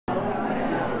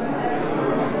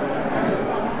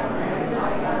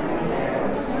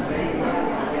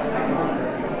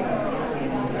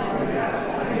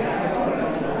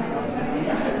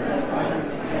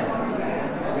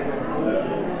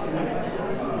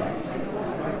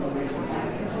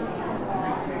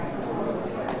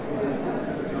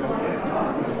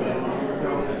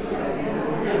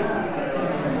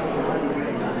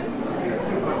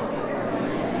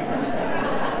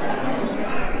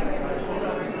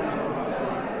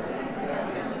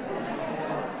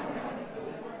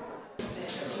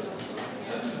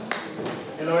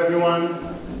Hello everyone,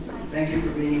 thank you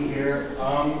for being here.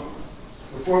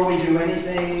 Before we do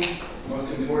anything, most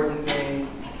important thing,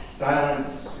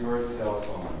 silence your cell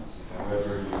phones,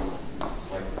 however you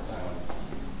like to silence.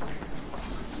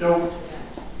 So,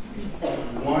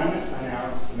 one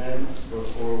announcement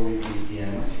before we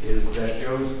begin is that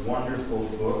Joe's wonderful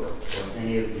book, for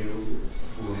any of you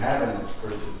who haven't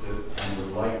purchased it and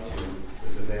would like to,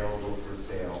 is available for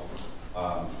sale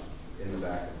in the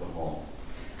back of the hall.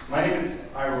 My name is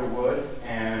Ira Wood,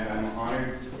 and I'm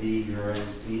honored to be your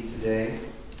MC today.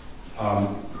 I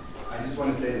just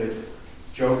want to say that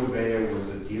Joe Gouveia was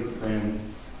a dear friend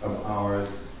of ours,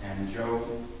 and Joe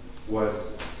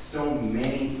was so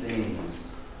many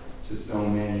things to so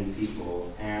many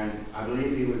people, and I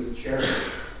believe he was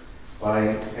cherished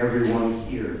by everyone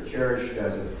here, cherished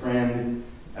as a friend,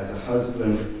 as a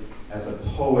husband, as a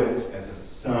poet, as a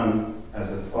son,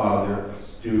 as a father, a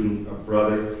student, a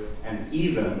brother, and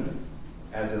even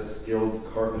as a skilled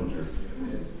carpenter.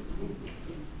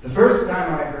 The first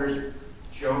time I heard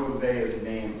Joe Gouveia's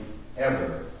name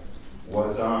ever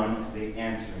was on the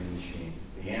answering machine.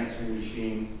 The answering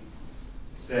machine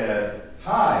said,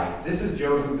 "Hi, this is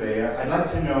Joe Gouveia. I'd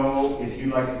like to know if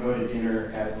you'd like to go to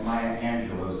dinner at Maya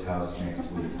Angelou's house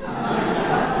next week."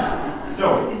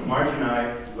 So Marge and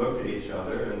I looked at each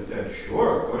other and said,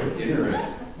 "Sure, go to dinner at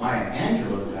Maya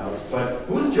Angelou's house, but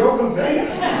who's Joe Gouveia?"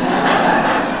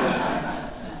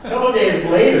 A couple days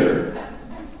later,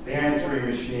 the answering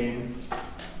machine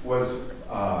was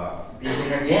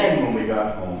beeping again when we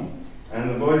got home, and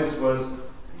the voice was,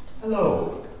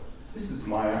 "Hello, this is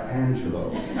Maya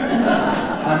Angelou.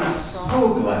 I'm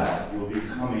so glad you'll be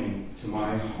coming to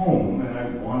my home, and I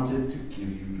wanted to give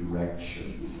you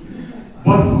directions.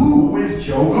 But who is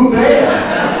Joe Gouveia?"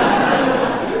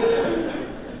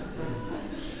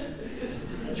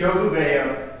 Joe Gouveia,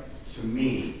 to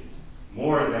me,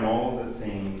 more than all the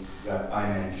things that I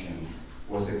mentioned,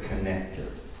 was a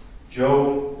connector.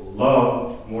 Joe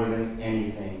loved, more than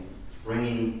anything,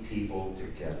 bringing people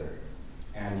together.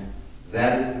 And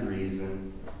that is the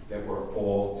reason that we're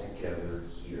all together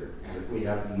here. And if we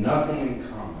have nothing in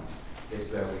common, it's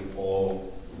that we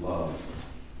all love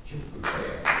Joe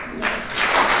Gouveia.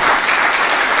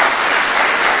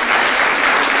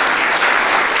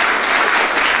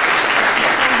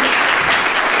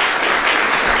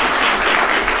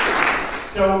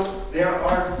 So there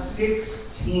are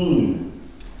 16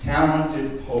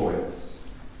 talented poets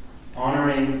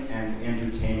honoring and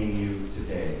entertaining you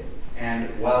today. And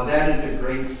while that is a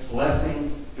great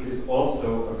blessing, it is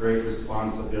also a great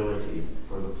responsibility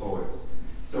for the poets.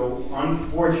 So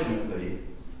unfortunately,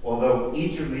 although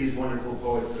each of these wonderful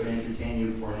poets could entertain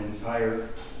you for an entire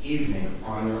evening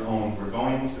on their own, we're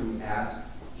going to ask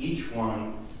each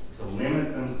one to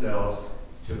limit themselves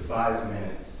to 5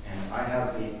 minutes. And I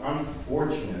have the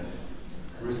unfortunate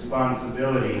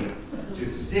responsibility to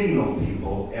signal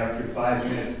people after 5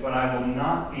 minutes, but I will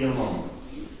not be alone.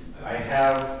 I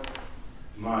have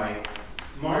my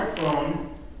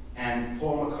smartphone and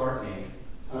Paul McCartney,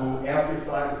 who after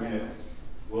 5 minutes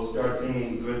will start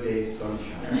singing Good Day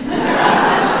Sunshine.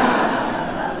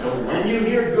 So when you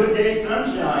hear Good Day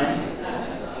Sunshine,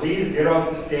 please get off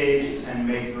the stage and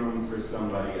make room for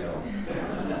somebody else.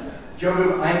 Joe,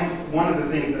 one of the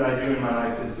things that I do in my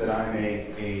life is that I'm a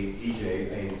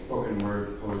DJ, a spoken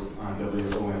word host on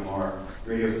WOMR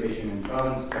radio station in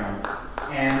Provincetown.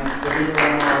 And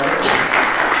WOMR,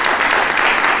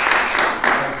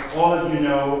 as all of you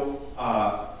know,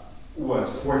 was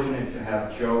fortunate to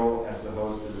have Joe as the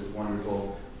host of this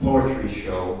wonderful poetry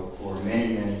show for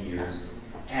many, many years.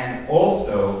 And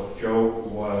also, Joe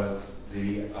was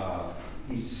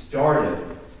he started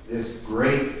this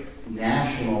great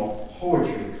national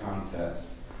poetry contest,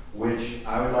 which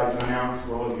I would like to announce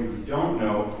for all of you who don't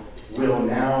know, will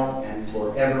now and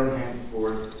forever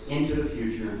henceforth into the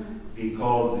future be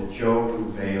called the Joe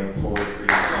Gouveia Poetry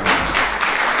Contest.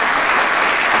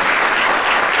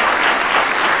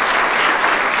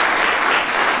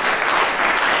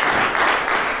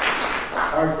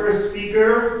 Our first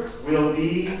speaker will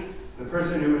be the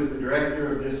person who is the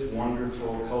director of this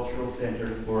wonderful cultural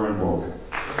center, Lauren Walker.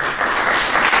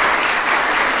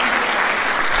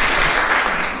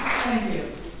 Thank you.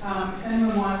 If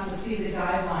anyone wants to see the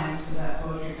guidelines for that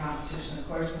poetry competition, of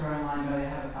course they're online, but I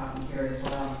have a copy here as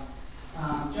well.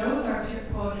 Joe was our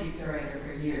poetry curator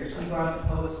for years. He brought the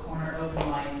Poets Corner open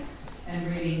mic and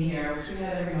reading here, which we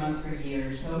had every month for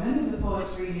years. So many of the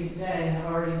poets reading today have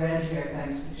already read here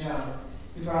thanks to Joe.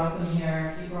 He brought them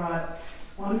here. He brought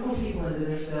wonderful people into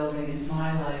this building, into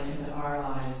my life, into our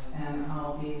lives, and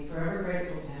I'll be forever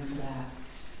grateful to him for that.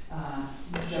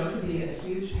 Joe could be a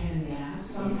huge pain in the ass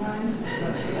sometimes,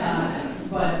 but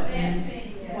But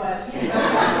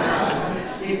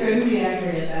you couldn't be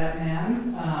angry at that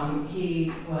man.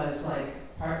 He was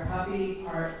like part puppy,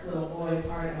 part little boy,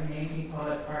 part amazing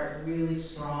poet, part really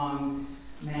strong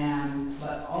man,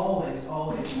 but always,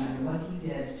 always, no matter what he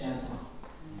did, gentle.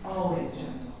 Always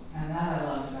gentle. And that I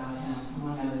loved about him,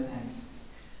 among other things.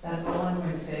 That's all I'm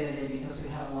going to say today because we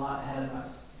have a lot ahead of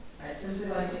us. I'd simply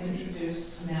like to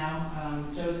introduce now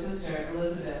Joe's sister,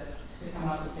 Elizabeth, to come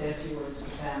up and say a few words to the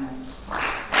family.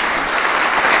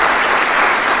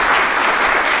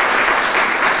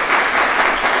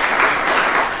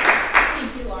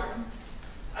 Thank you, Lauren.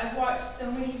 I've watched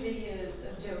so many videos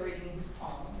of Joe reading his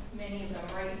poems, many of them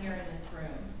right here in this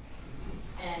room.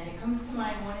 And it comes to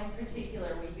mind one in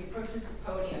particular where he approaches the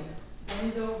podium,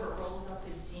 bends over, rolls up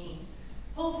his jeans,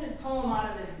 pulls his poem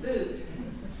out of his boot,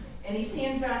 and he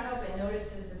stands back up and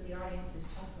notices that the audience is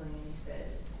chuckling, and he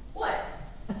says, "What?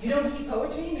 You don't keep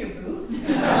poetry in your boot?"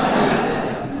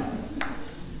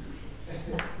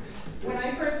 When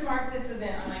I first marked this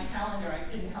event on my calendar, I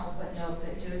couldn't help but note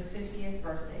that Joe's 50th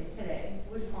birthday today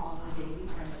would fall on the day we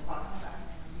turned the clocks back.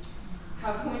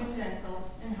 How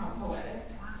coincidental and how poetic.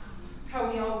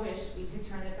 How we all wish we could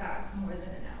turn it back more than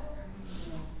an hour.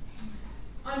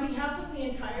 On behalf of the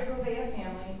entire Gouveia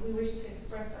family, we wish to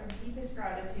express our deepest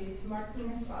gratitude to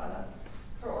Martina Spada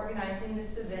for organizing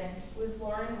this event with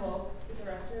Lauren Wolk, the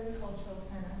director of the Cultural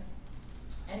Center,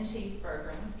 and Chase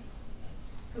Bergren,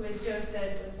 who, as Joe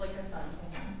said, was like a son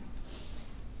to him.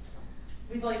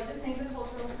 We'd like to thank the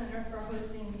Cultural Center for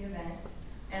hosting the event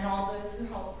and all those who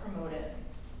helped promote it.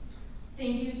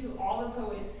 Thank you to all the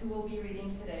poets who will be reading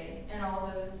today and all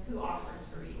those who offered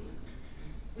to read.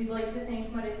 We'd like to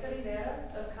thank Maritza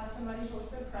Rivera of Casa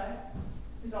Mariposa Press,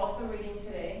 who's also reading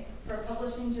today, for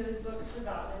publishing Joe's book,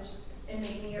 Savage, and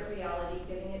making it reality,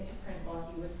 getting it to print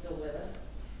while he was still with us.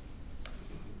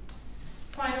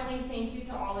 Finally, thank you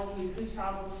to all of you who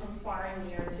traveled from far and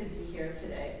near to be here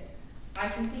today. I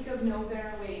can think of no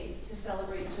better way to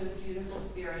celebrate Joe's beautiful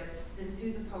spirit than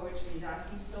through the poetry that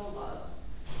he so loved,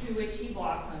 through which he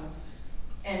blossomed,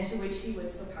 and to which he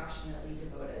was so passionately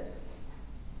devoted.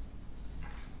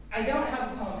 I don't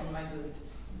have a poem in my boot,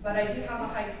 but I do have a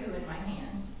haiku in my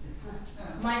hand.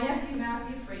 My nephew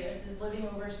Matthew Frias is living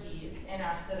overseas and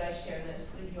asked that I share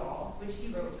this with you all, which he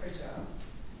wrote for Joe.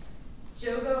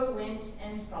 Jogo went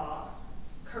and saw,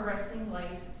 caressing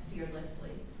life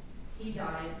fearlessly. He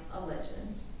died a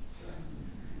legend.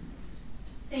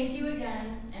 Thank you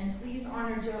again, and please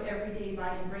honor Joe every day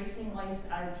by embracing life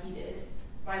as he did,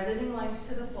 by living life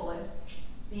to the fullest,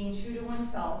 being true to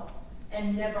oneself,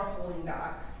 and never holding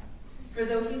back. For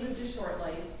though he lived a short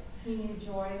life, he knew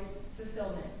joy,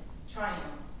 fulfillment,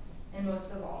 triumph, and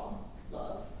most of all,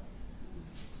 love.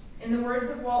 In the words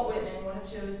of Walt Whitman, one of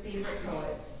Joe's favorite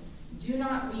poets, "Do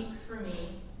not weep for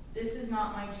me, this is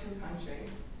not my true country.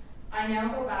 I now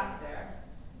go back there.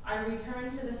 I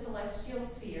return to the celestial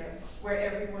sphere where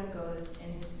everyone goes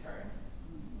in his turn."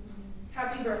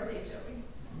 Happy birthday, Joey.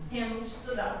 Hymn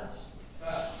Sadal.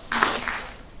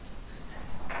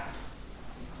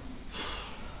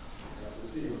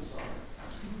 See you, sorry.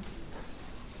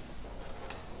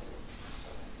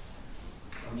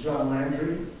 I'm John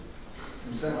Landry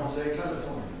from San Jose,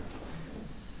 California.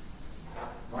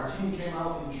 Martine came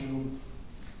out in June,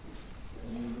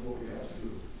 and we knew what we had to do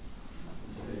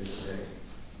in today's day.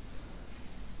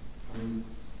 I'm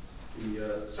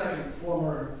the second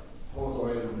former poet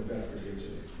laureate in Bedford here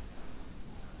today.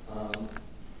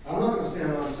 I'm not going to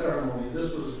stand on a ceremony.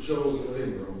 This was Joe's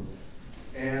living room.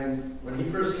 And when he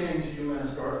first came to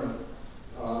UMass Dartmouth,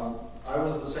 I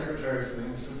was the secretary for the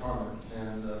English department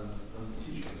and a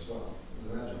teacher as well, as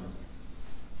an adjunct.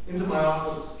 Into my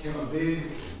office came a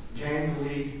big,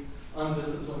 gangly,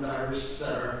 undisciplined Irish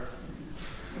setter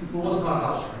who was not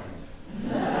house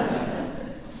trained.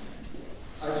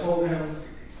 I told him,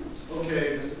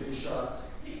 "Okay, Mr. Big Shot,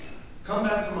 come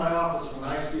back to my office when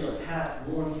I see a cat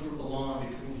moving through the lawn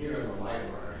between here and the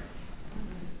library."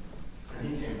 And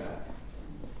he came back.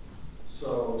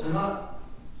 So, to not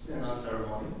stand on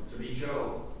ceremony, to be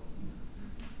Joe,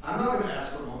 I'm not going to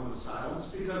ask for a moment of silence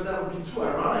because that would be too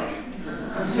ironic,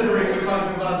 considering we're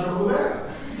talking about Joe Gouveia.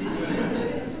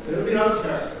 It would be out of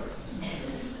character.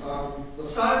 The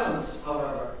silence,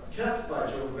 however, kept by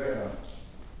Joe Gouveia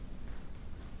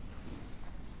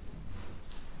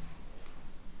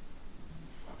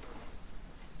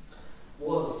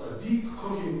was a deep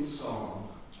cooking song.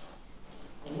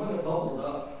 And when it bubbled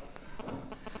up,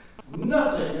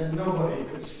 nothing and nobody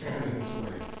could stand in its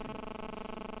way.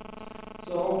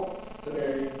 So,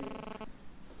 today,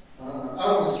 I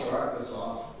want to start this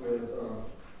off with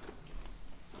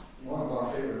one of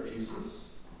our favorite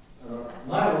pieces.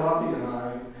 My Robbie and I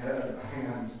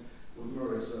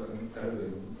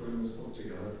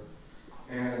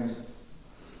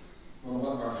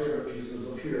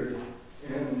appeared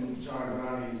in John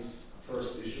Gouvea's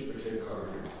first issue of the Cape Cod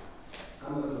Review.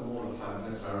 I'm going to go more than 5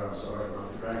 minutes, I'm sorry, I'm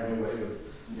not dragging me away with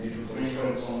major things. You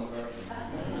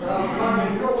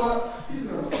know what? He's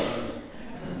going to fire me.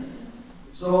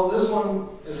 So this one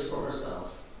is for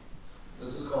herself.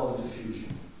 This is called the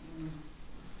diffusion.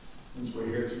 Since we're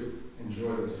here to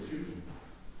enjoy the diffusion.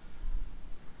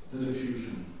 The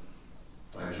Diffusion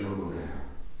by Gouveia.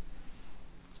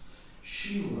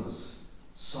 She was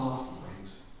soft light,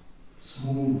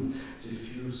 smooth,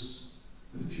 diffuse,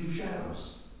 with few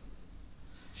shadows.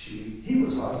 He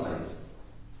was hard light,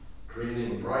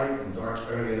 creating bright and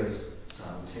dark areas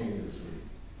simultaneously.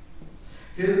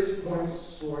 His point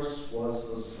source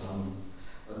was the sun,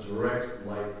 a direct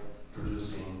light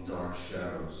producing dark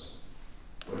shadows,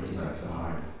 where he liked to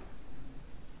hide.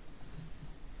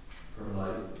 Her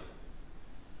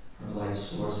light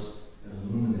source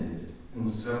illuminated in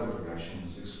several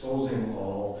directions, exposing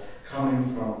all,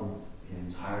 coming from the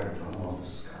entire dome of the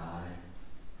sky.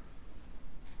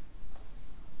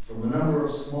 From a number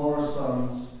of smaller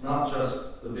suns, not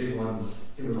just the big one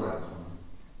he relied upon.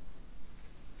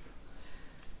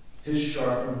 His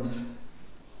sharpened,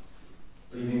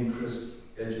 leaving crisp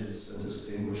edges and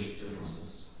distinguished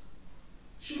differences.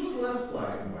 She was less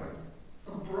black and white,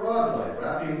 a broad light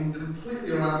wrapping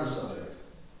completely around her subject.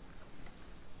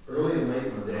 Early and late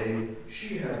in the day,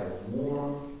 she had a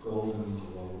warm golden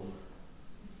glow.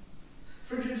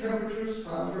 Frigid temperatures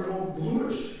found her more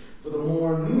bluish with a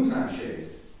more noontime shade.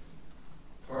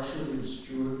 Partially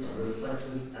obscured by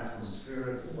reflective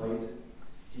atmospheric light,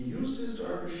 he used his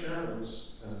darker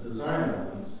shadows as design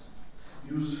elements,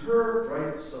 used her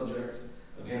bright subject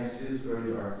against his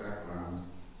very dark background,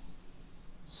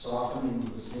 softening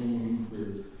the scene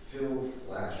with fill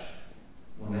flash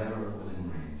whenever within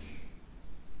range.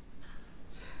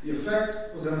 The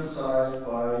effect was emphasized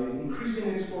by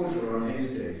increasing exposure on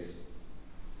hazy days.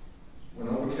 When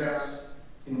overcast,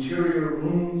 interior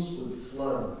rooms would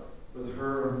flood with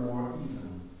her more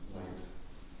even light.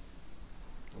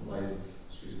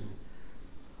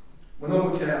 When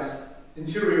overcast,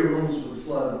 interior rooms would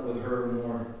flood with her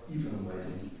more even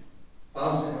lighting,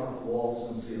 bouncing off the walls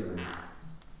and ceiling.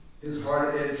 His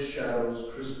hard-edged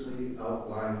shadows crisply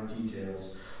outlined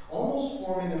details, almost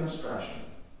forming an abstraction.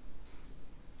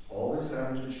 Always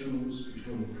having to choose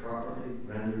between properly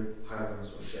rendered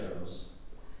highlights or shadows,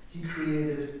 he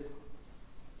created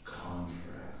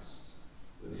contrast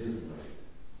with his light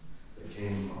that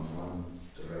came from one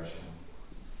direction.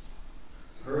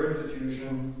 Her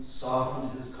diffusion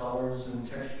softened his colors and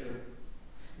texture,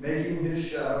 making his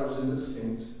shadows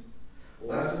indistinct,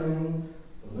 lessening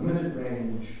the limited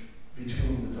range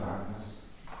between the darkness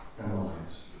and the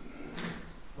light.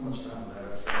 How much time do I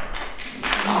have?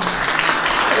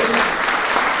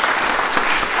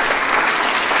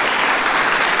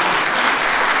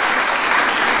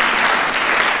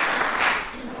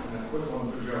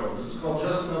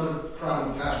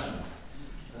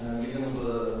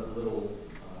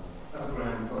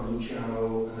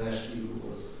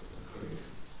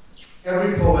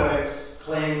 Every poetics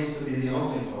claims to be the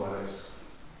only poetics,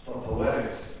 but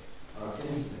poetics are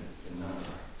infinite in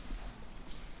number.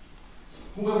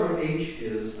 Whoever H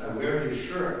is, I wear his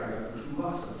shirt I got for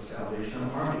 $2 at the Salvation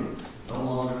Army, no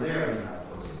longer there in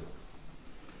that post.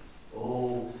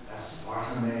 Oh,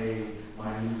 aspartame,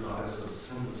 my new goddess of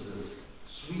synthesis,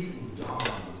 sweet and dawn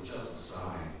with just a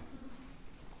sigh.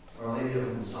 Our Lady of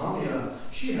Insomnia,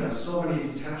 she has so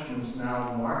many detachments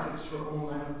now, markets her own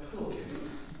line of pillowcases.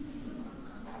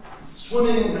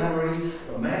 Swimming in memory,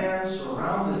 the man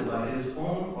surrounded by his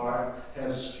own art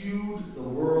has skewed the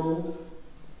world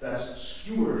that's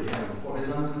skewered him for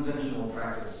his unconventional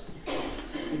practice.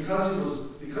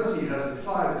 Because he has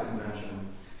defied convention,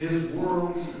 his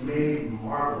world's made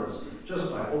marvelous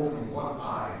just by opening one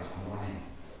eye to morning.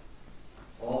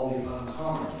 All the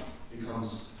uncommon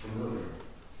becomes familiar.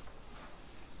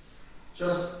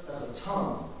 Just as a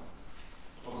tongue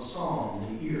of a song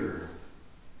in the ear.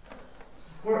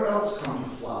 Where else come to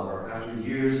flower after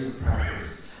years of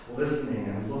practice, listening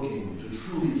and looking to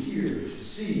truly hear, to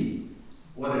see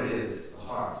what it is the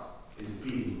heart is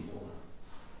beating for?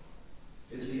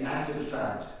 It's the active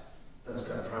fact that's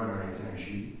got primary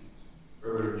energy,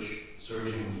 urge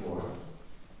surging forth.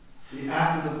 The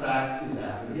after the fact is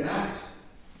after the act.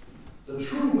 The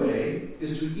true way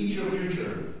is to eat your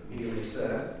future, Neely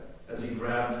said, as he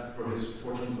grabbed for his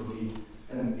fortune cookie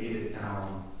and ate it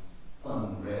down,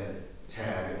 unread,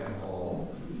 tag and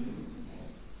all.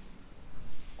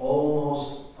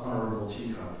 Almost honorable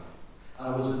teacup,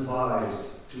 I was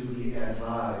advised to be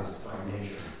advised by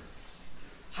nature.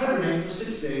 Hibernate for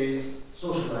 6 days,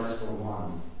 socialize for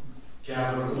 1.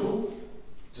 Gather a little,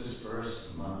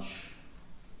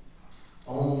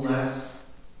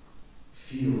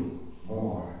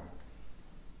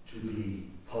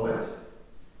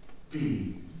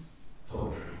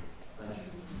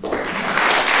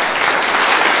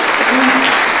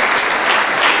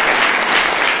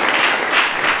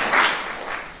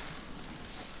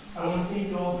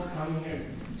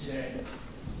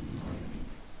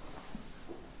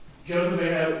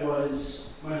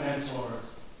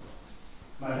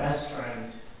 best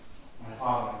friend, my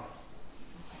father.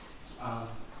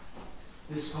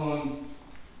 This poem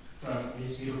from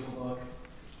his beautiful book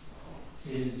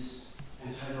is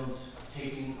entitled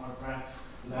Taking Our Breath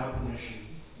Without Permission.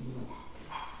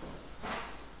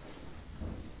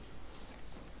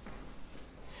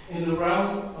 In the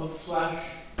realm of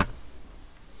flesh,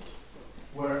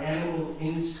 where animal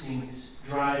instincts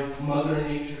drive Mother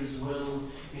Nature's will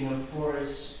in a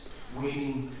forest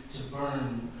waiting to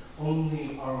burn,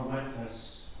 only our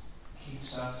wetness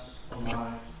keeps us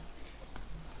alive.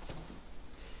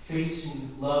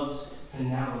 Facing love's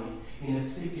finale in a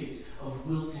thicket of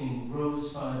wilting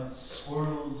rosebuds,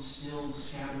 squirrels still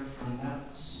scatter from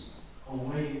nuts,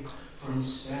 away from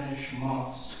Spanish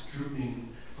moss drooping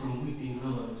from weeping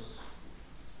willows.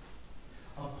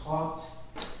 A plot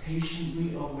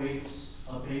patiently awaits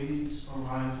a baby's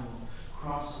arrival,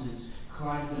 crosses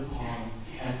climbed upon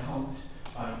and humped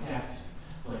by death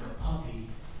like a puppy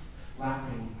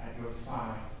lapping at your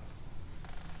thigh.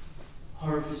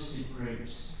 Harvested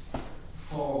grapes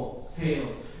fail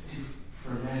to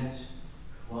ferment,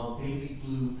 while baby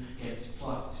blue gets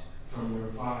plucked from your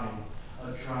vine,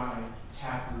 a dry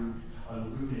taproot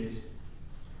unrooted,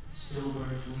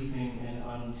 stillbirth leaving an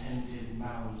untended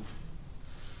mound.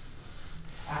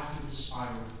 After the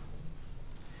spiral,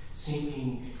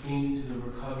 sinking into the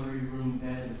recovery room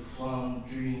bed of flung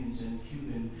dreams and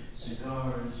Cuban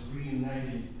cigars,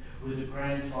 reunited with a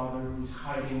grandfather who's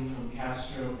hiding from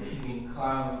Castro in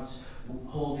clouds,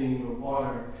 holding your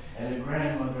water, and a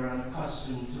grandmother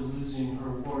unaccustomed to losing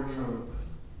her wardrobe,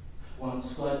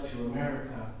 once fled to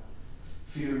America,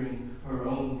 fearing her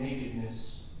own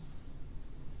nakedness.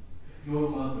 Your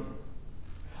mother,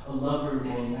 a lover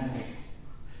more manic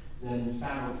than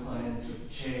battle plans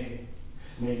of Che,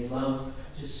 made love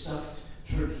to stuffed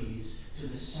turkeys, to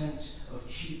the scent of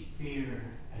cheap beer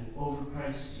and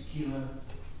overpriced tequila.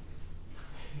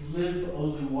 You live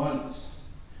only once,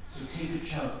 so take a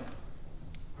chug,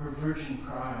 her virgin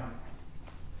cry.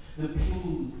 The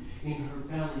pain in her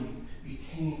belly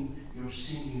became your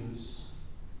sinews.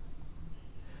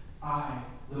 I,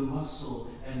 the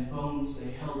muscle and bones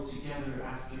they held together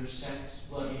after sex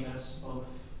bloodied us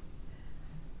both.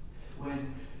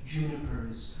 When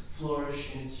junipers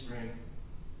flourish in spring,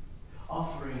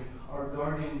 offering our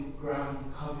garden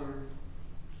ground cover,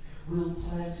 we'll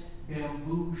plant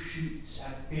bamboo shoots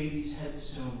at baby's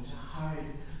headstone to hide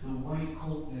the white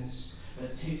coldness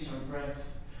that takes our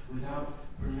breath without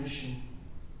permission.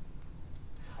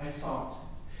 I thought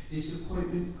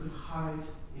disappointment could hide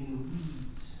in the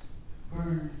weeds,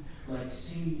 burn like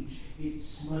sage. It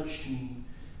smudged me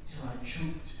till I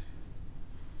choked.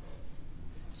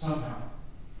 Somehow,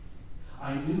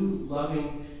 I knew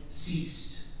loving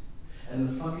ceased and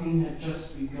the fucking had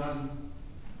just begun.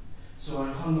 So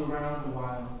I hung around a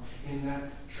while in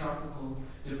that tropical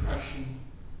depression.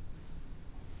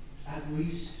 At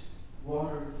least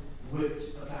water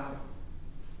whipped about.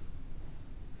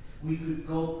 We could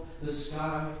gulp the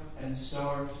sky and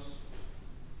stars,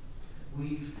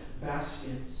 weave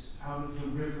baskets out of the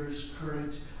river's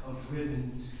current of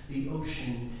ribbons. The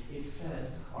ocean, it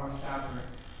fed our fabric,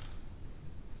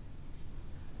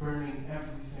 burning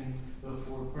everything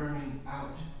before burning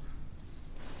out.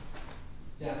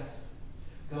 Death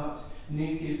got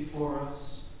naked for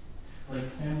us like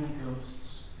family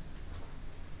ghosts,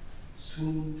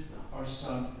 swooned our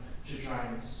son to dry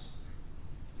us.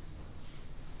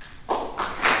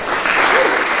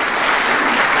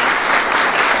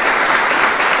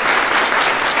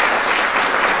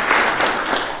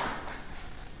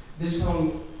 This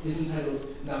poem is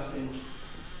entitled Nothing,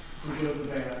 for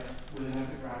Gouveia, with an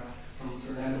epigraph from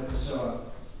Fernando Pessoa.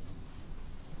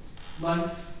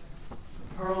 Life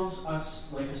hurls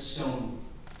us like a stone,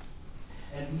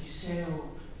 and we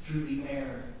sail through the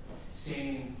air,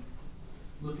 saying,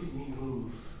 "Look at me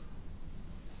move."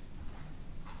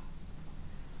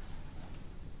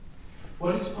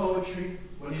 What is poetry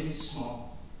when it is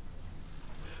small?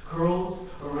 Curled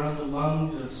around the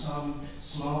lungs of some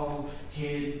small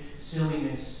kid,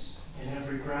 silliness in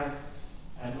every breath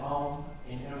and all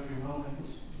in every moment.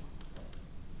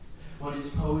 What is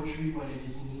poetry when it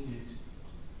is needed?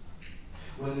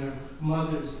 When their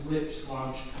mother's lips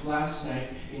launched last night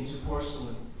into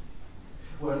porcelain.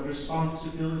 When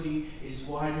responsibility is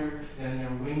wider than their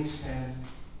wingspan.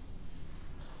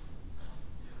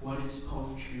 What is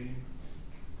poetry?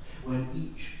 When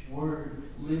each word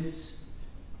leaves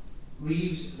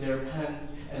their pen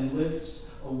and lifts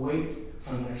a weight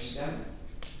from their step.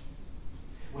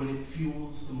 When it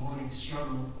fuels the morning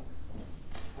struggle.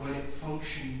 When it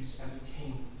functions as a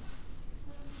king.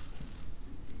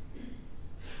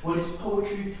 What is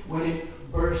poetry when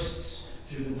it bursts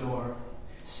through the door,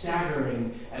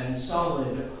 staggering and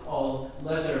solid, all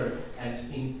leather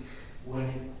and ink,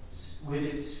 with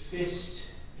its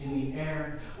fist in the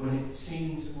air, when it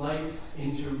sings life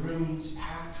into rooms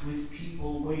packed with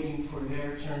people waiting for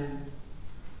their turn,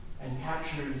 and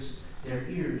captures their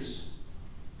ears,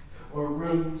 or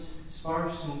rooms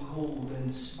sparse and cold and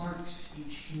sparks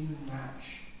each human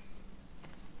match.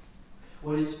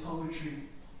 What is poetry?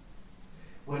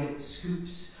 When it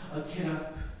scoops a kid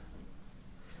up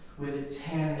with its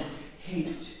hand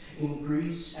caked in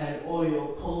grease and oil,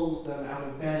 pulls them out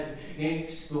of bed,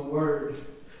 yanks the word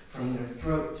from their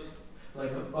throat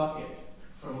like a bucket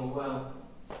from a well,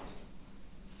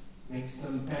 makes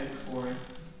them beg for it,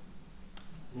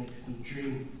 makes them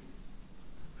dream.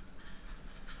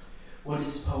 What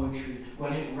is poetry?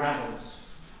 When it rattles,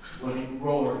 when it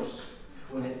roars,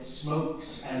 when it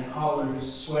smokes and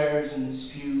hollers, swears and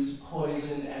spews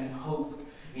poison and hope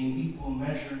in equal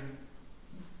measure.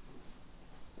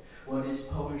 What is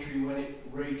poetry? When it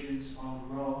rages on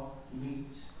raw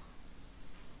meat,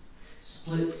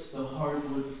 splits the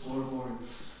hardwood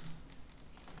floorboards,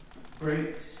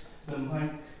 breaks the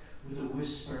mic with a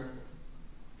whisper.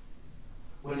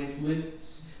 When it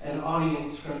lifts an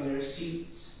audience from their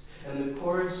seats and the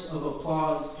chorus of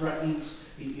applause threatens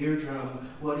the eardrum.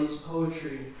 What is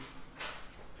poetry?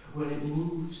 When it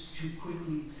moves too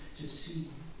quickly to see,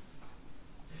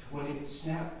 when it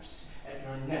snaps at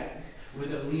your neck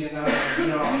with a Leonardo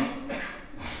jaw,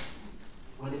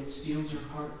 when it steals your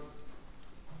heart.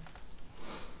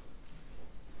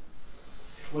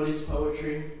 What is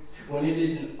poetry? When it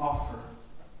is an offer,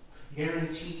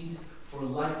 guaranteed for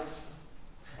life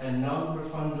and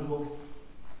non-refundable,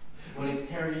 when it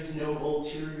carries no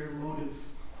ulterior motive,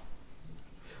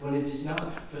 when it is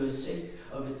not for the sake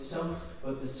of itself,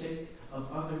 but the sake of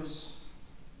others.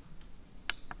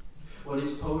 What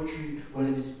is poetry?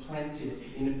 When it is planted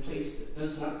in a place that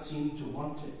does not seem to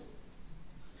want it,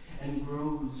 and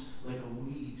grows like a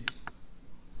weed,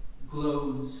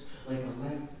 glows like a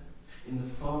lamp in the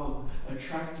fog,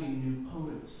 attracting new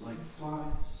poets like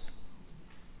flies.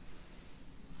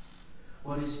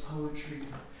 What is poetry?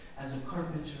 As a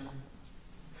carpenter,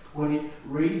 when it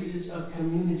raises a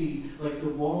community like the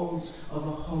walls of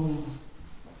a home,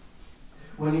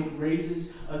 when it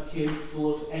raises a kid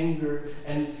full of anger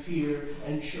and fear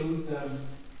and shows them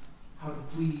how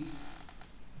to bleed,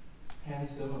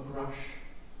 hands them a brush,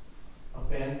 a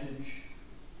bandage,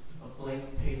 a blank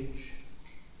page.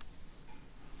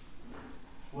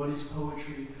 What is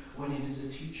poetry? When it is a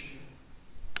teacher,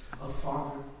 a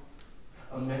father,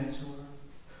 a mentor,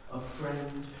 a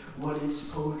friend. What is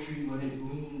poetry? When it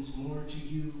means more to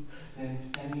you than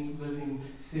any living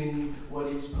thing. What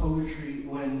is poetry?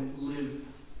 When live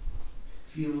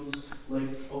feels like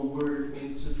a word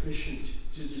insufficient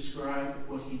to describe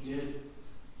what he did.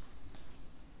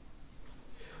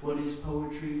 What is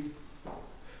poetry?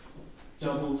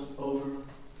 Doubled over,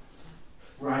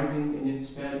 writhing in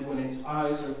its bed when its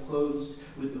eyes are closed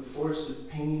with the force of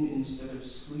pain instead of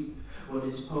sleep. What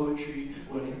is poetry?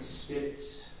 When it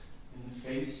spits in the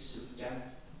face of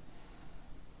death.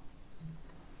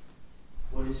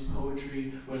 What is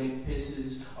poetry? When it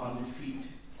pisses on defeat.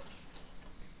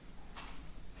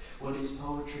 What is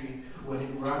poetry? When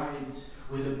it rides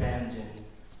with abandon,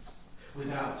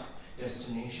 without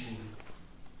destination.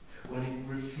 When it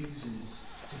refuses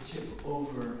to tip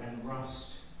over and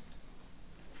rust.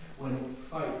 When it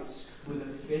fights with a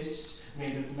fist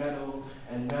made of metal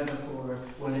and metaphor.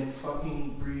 When it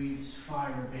fucking breathes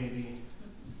fire, baby.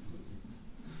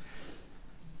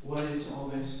 What is all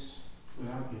this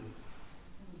without you?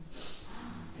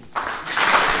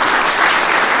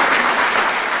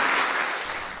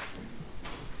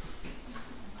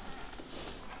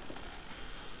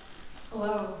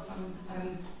 Hello,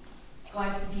 I'm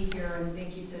glad to be here, and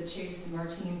thank you to Chase and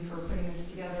Martine for putting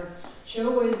this together.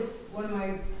 Joe was one of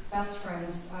my best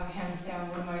friends, hands down,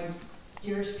 one of my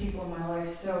dearest people in my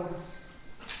life. So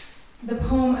the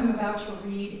poem I'm about to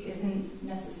read isn't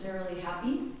necessarily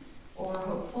happy or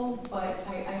hopeful, but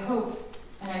I hope,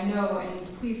 and I know, and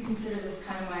please consider this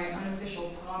kind of my unofficial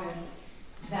promise,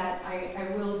 that I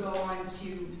will go on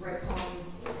to write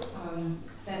poems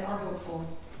that are hopeful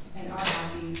and are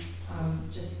happy,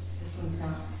 just this one's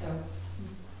not. So,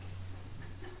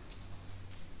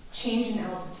 change in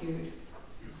altitude.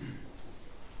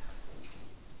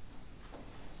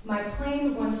 My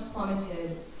plane once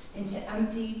plummeted into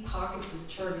empty pockets of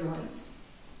turbulence.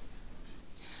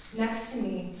 Next to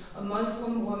me, a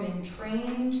Muslim woman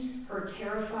trained her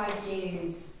terrified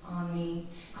gaze on me,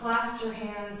 clasped her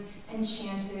hands and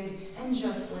chanted, and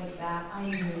just like that, I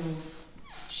knew.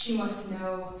 She must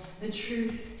know the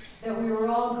truth that we were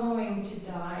all going to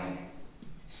die.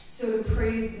 So to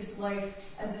praise this life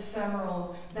as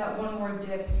ephemeral, that one more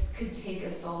dip could take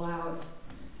us all out.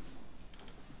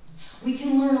 We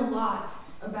can learn a lot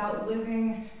about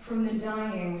living from the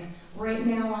dying. Right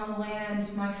now on land,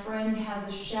 my friend has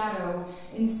a shadow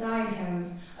inside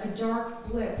him, a dark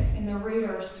blip in the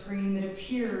radar screen that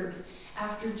appeared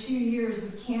after 2 years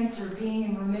of cancer being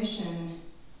in remission.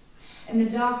 And the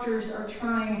doctors are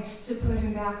trying to put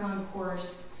him back on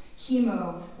course.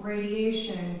 Chemo,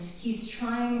 radiation. He's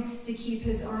trying to keep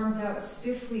his arms out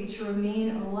stiffly to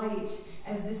remain alight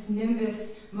as this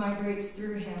nimbus migrates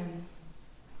through him.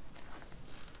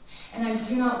 And I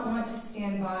do not want to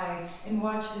stand by and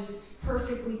watch this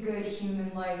perfectly good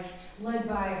human life, led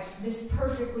by this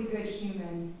perfectly good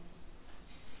human,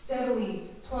 steadily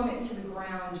plummet to the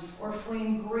ground, or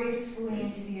flame gracefully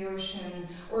into the ocean,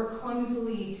 or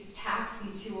clumsily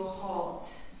taxi to a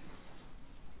halt.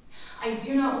 I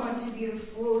do not want to be the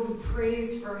fool who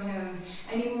prays for him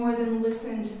any more than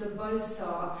listen to the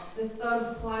buzzsaw, the thud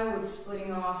of plywood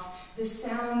splitting off, the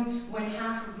sound when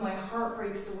half of my heart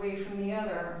breaks away from the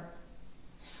other.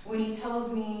 When he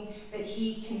tells me that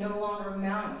he can no longer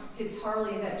mount his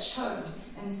Harley that chugged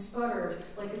and sputtered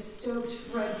like a stoked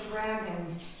red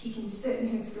dragon, he can sit in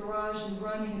his garage and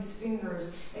run his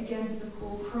fingers against the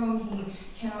cool chrome he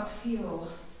cannot feel.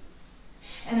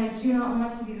 And I do not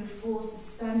want to be the fool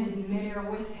suspended in midair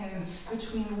with him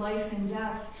between life and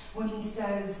death when he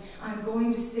says, I'm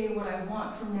going to say what I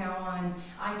want from now on.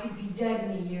 I could be dead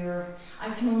in a year.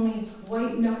 I can only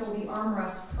white-knuckle the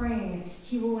armrest praying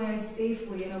he will land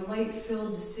safely in a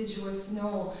light-filled deciduous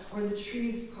knoll where the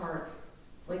trees part,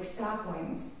 like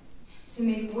saplings, to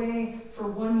make way for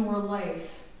one more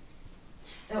life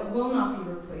that will not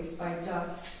be replaced by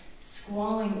dust,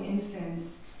 squalling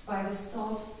infants, by the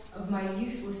salt of my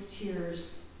useless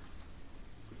tears.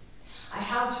 I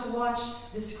have to watch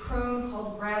this crone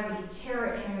called gravity tear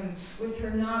at him with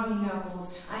her knobby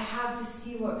knuckles. I have to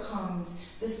see what comes,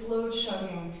 the slow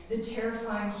chugging, the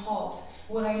terrifying halt,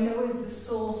 what I know is the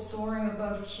soul soaring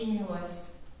above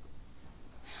cumulus.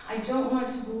 I don't want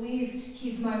to believe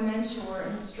he's my mentor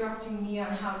instructing me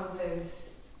on how to live.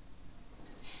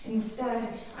 Instead,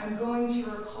 I'm going to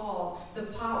recall the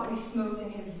pot we smoked in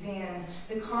his van,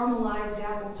 the caramelized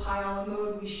apple pie a la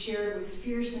mode we shared with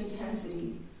fierce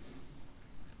intensity.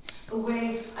 The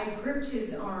way I gripped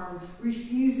his arm,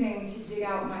 refusing to dig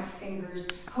out my fingers,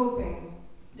 hoping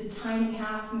the tiny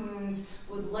half-moons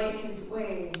would light his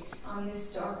way on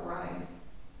this dark ride,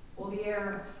 while the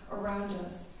air around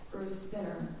us grows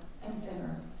thinner and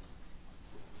thinner.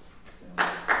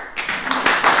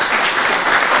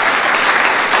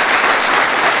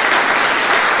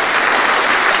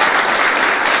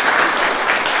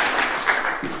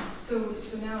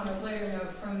 So now on a lighter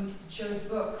note from Joe's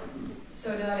book,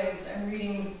 Saudades, I'm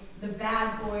reading The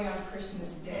Bad Boy on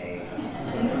Christmas Day.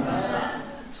 And this is just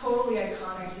totally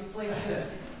iconic. It's like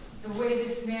the way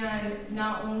this man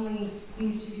not only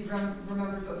needs to be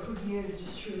remembered, but who he is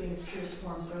just truly in his purest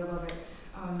form, so I love it.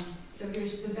 So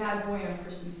here's The Bad Boy on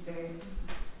Christmas Day.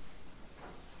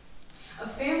 A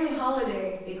family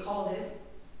holiday, they called it.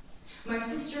 My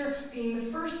sister being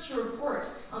the first to report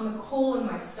on the coal in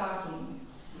my stocking.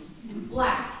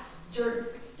 Black,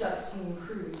 dirt, dusty, and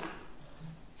crude.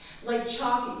 Like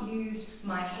chalk, it used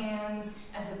my hands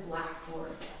as a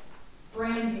blackboard,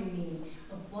 branding me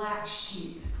a black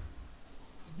sheep.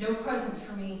 No present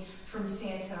for me from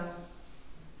Santa.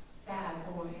 Bad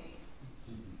boy.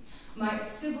 My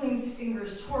siblings'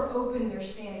 fingers tore open their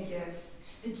Santa gifts,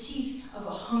 the teeth of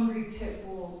a hungry pit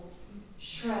bull,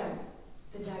 shred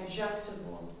the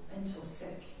digestible until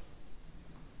sick.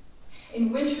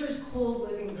 In winter's cold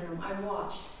living room, I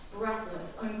watched,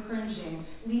 breathless, uncringing,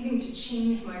 leaving to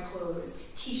change my clothes,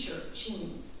 t-shirt,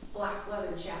 jeans, black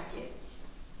leather jacket.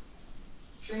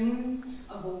 Dreams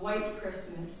of a white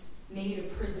Christmas made a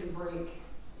prison break,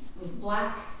 with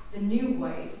black the new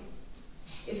white.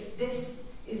 If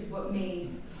this is what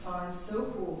made the fawn so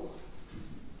cool,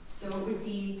 so it would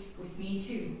be with me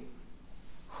too.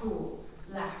 Cool,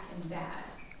 black, and bad.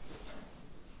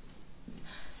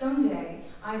 Someday,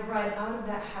 I'd ride out of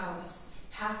that house,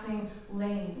 passing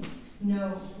lanes,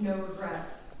 no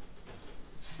regrets.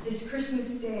 This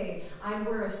Christmas Day, I'd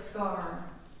wear a scar,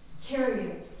 carry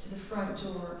it to the front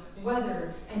door,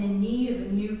 weathered and in need of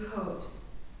a new coat,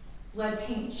 lead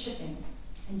paint chipping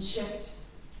and chipped.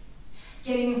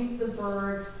 Getting the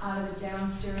bird out of the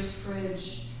downstairs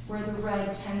fridge, where the red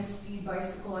 10-speed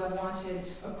bicycle I wanted,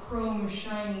 a chrome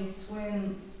shiny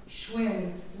Schwinn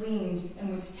leaned and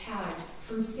was tagged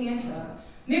from Santa.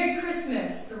 Merry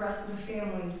Christmas! The rest of the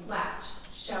family laughed,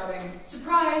 shouting,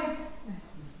 surprise!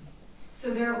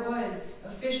 So there it was,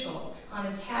 official, on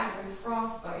a tag with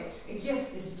frostbite, a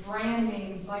gift, this brand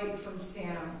name bite from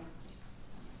Santa.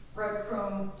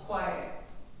 Breadcrumb quiet,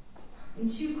 and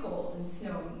too cold and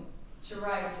snowy to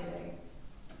ride today.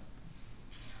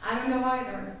 I don't know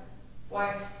either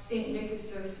why St. Nick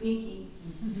is so sneaky,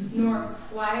 nor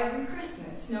why every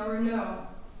Christmas, snow or no,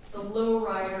 the low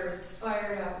rider is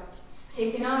fired up,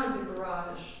 taken out of the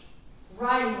garage,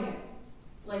 riding it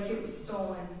like it was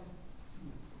stolen.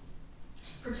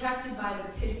 Protected by the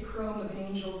pitted chrome of an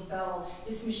angel's bell,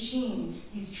 this machine,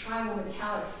 these tribal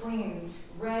metallic flames,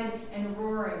 red and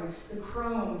roaring, the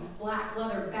chrome, black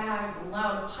leather bags and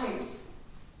loud pipes,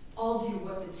 all do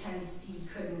what the 10-speed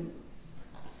couldn't.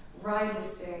 Ride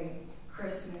this day,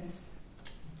 Christmas,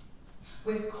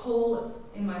 with coal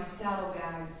in my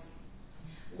saddlebags,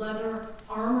 leather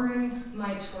armoring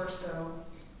my torso,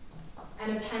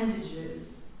 and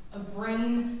appendages, a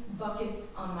brain bucket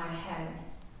on my head,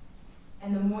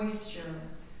 and the moisture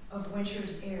of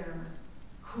winter's air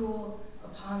cool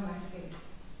upon my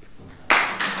face.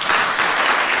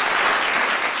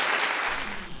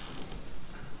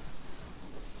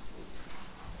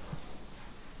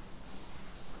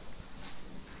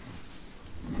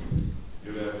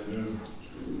 Good afternoon.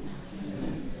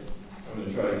 I'm going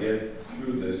to try to get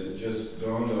through this. It just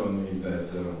dawned on me that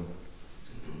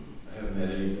I haven't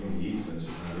had anything to eat since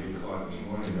 8 o'clock this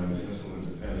morning. I'm insulin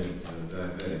dependent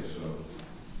diabetic, so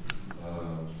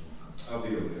I'll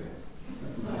be okay.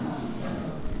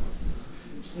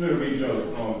 I'm going to read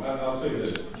Joe's poem. I'll say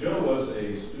this. Joe was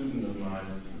a student of mine,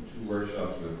 2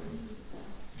 workshops with him.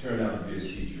 Turned out to be a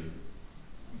teacher.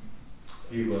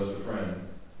 He was a friend.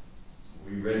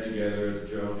 We read together at the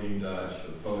Geraldine Dodge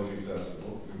Poetry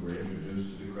Festival. We were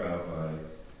introduced to the crowd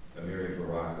by Amiri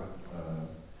Baraka,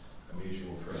 a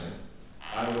mutual friend.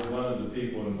 I was one of the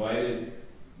people invited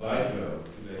by Joe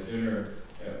to that dinner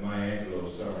at Maya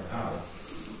Angelou's summer house.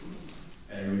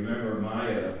 And remember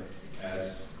Maya,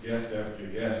 as guest after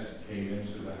guest came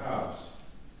into the house,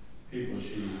 people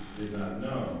she did not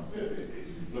know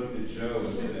looked at Joe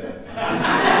and said,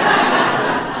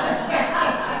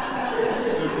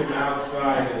 took him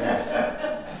outside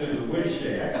and to the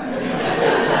woodshed.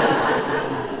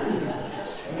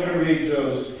 I'm going to read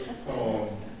Joe's poem.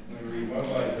 I'm going to read one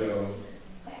by Joe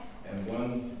and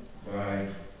one by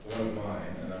one of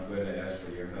mine, and I'm going to ask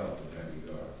for your help in that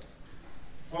regard.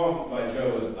 The poem by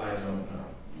Joe is I Don't Know.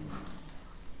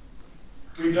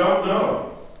 We don't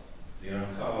know, the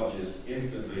oncologist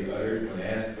instantly uttered when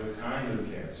asked what kind of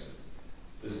cancer.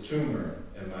 This tumor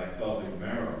in my pelvic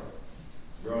marrow,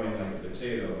 growing like a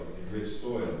potato in rich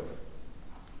soil.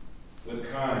 What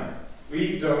kind?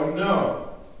 We don't know,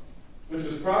 which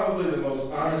is probably the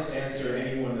most honest answer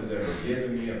anyone has ever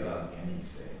given me about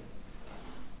anything.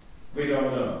 We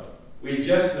don't know. We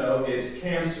just know it's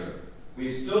cancer. We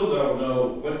still don't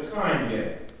know what kind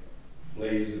yet.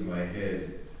 Plays in my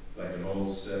head like an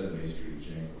old Sesame Street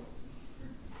jingle.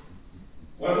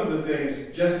 One of the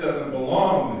things just doesn't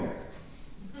belong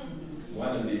there.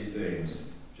 One of these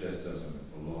things just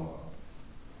doesn't belong.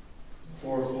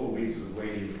 4 full weeks of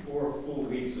waiting, 4 full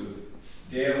weeks of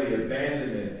daily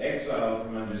abandonment, exile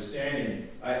from understanding.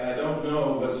 I don't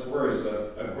know what's worse,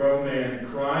 a grown man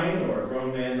crying or a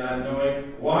grown man not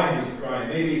knowing why he's crying.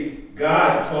 Maybe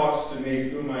God talks to me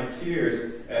through my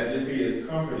tears as if he is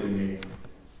comforting me.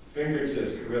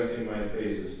 Fingertips caressing my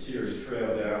face as tears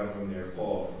trail down from their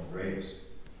fall from graves.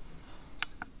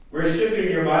 We're shipping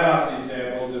your biopsy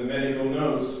samples and medical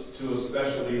notes to a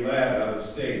specialty lab out of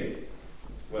state.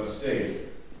 What state?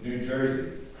 New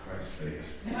Jersey. Christ's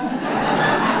sakes.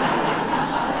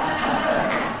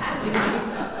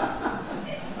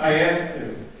 I asked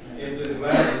him if this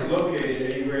lab is located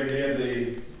anywhere near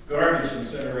the garbage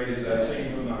incinerators I've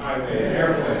seen from the highway and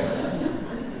airplanes.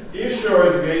 He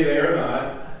assures me they are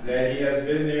not, that he has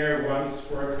been there once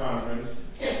for a conference,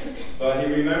 but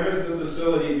he remembers the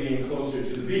facility being closer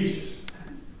to the beaches.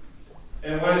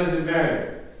 And why does it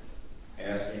matter?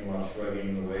 Asking while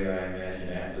shrugging the way I imagine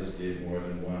Atlas did more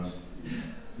than once.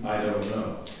 I don't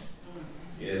know,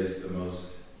 is the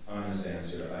most honest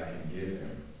answer I can give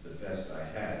him, the best I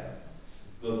have.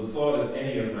 Though the thought of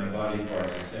any of my body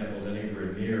parts assembled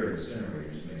anywhere near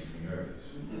incinerators makes me nervous.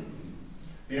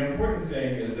 The important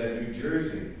thing is that New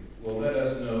Jersey will let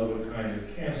us know what kind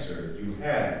of cancer you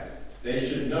have. They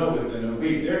should know within a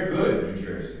week. They're good, New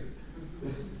Jersey.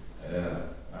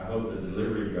 I hope the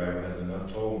delivery driver has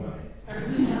enough toll money.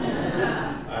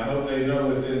 I hope they know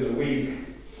within the week.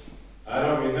 I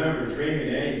don't remember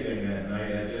dreaming anything that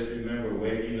night. I just remember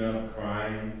waking up,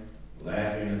 crying,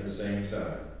 laughing at the same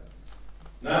time.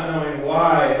 Not knowing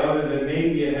why, other than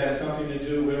maybe it had something to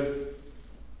do with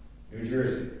New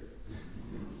Jersey.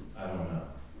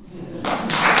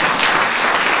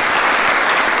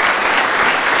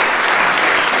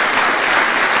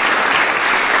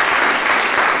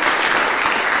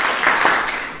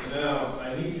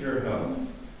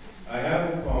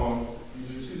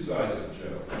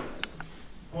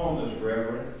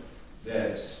 irreverent,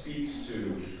 that speaks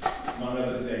to, among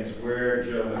other things, where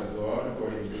Joe has gone,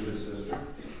 according to his sister.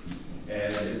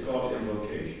 And it's called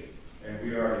Invocation. And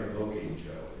we are invoking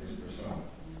Joe, his persona.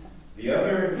 The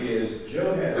other is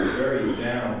Joe has a very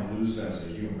down blue sense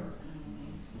of humor.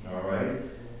 All right?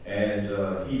 And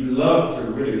he loved to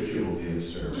ridicule the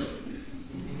absurd.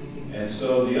 And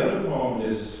so the other poem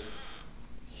is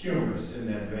humorous in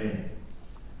that vein.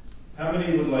 How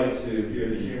many would like to hear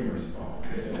the humorous poem?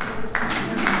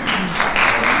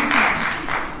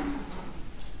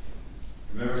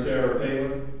 Remember Sarah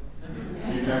Palin?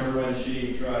 You remember when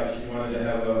she wanted to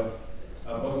have a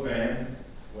book ban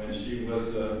when she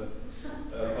was a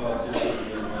politician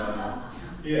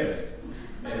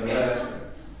in Alaska.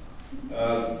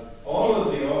 All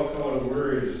of the off-color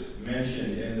words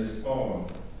mentioned in this poem,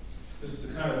 this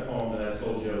is the kind of poem that I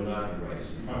told Joe not to write.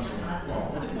 It's a punchline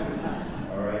poem.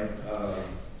 All right?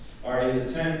 Are in the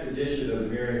 10th edition of the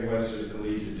Merriam-Webster's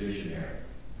Collegiate Dictionary.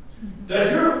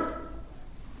 Sarah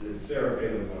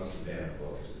Palin wants to ban a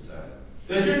book, is the title.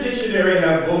 Does your dictionary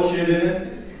have bullshit in it?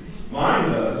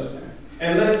 Mine does.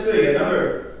 And let's see,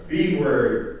 another B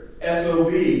word,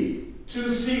 S-O-B,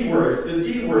 2 C words, the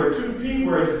D word, 2 P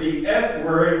words, the F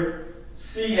word,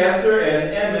 C-esser,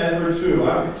 and M-F or 2.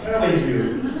 I'm telling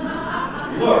you.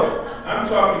 Look, I'm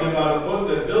talking about a book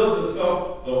that bills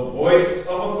itself the voice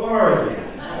of authority.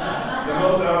 The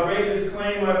most outrageous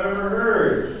claim I've ever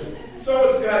heard. So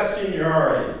it's got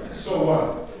seniority. So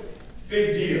what?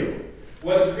 Big deal.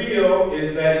 What's real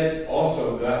is that it's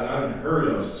also got unheard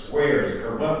of swears,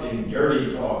 corrupting,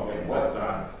 dirty talk, and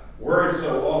whatnot. Words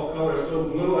so off-color, so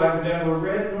blue, I've never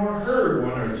read nor heard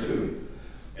one or two.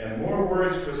 And more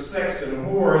words for sex and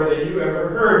whore than you ever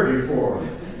heard before,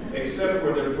 except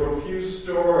for the profuse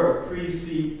store of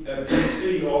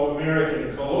PC all-American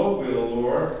colloquial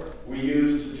lore we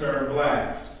use to term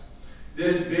blacks.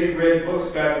 This big red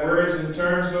book's got words and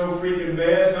terms so freaking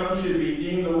bad, some should be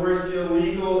deemed the worst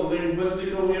illegal,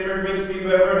 linguistical immigrants we've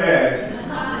ever had.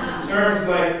 Terms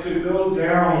like to go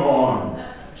down on,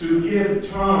 to give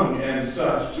tongue and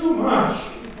such, too much.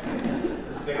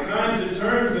 The kinds of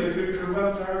terms that could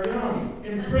corrupt our young,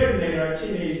 impregnate our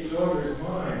teenage daughter's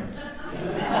mind.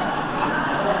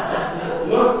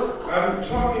 Look, I'm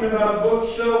talking about a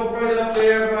bookshelf right up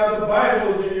there by the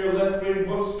Bibles in your left-wing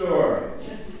bookstore.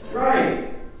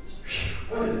 Right.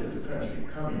 What is this country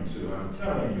coming to? I'm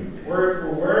telling you, word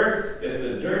for word, it's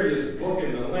the dirtiest book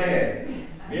in the land.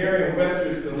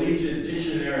 Merriam-Webster's Collegiate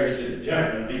Dictionary should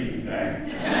definitely be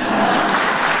banned.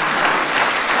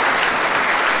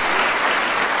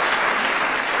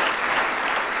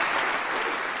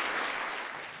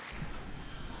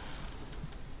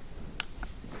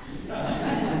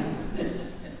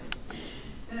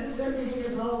 Everything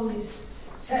is always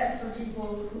set for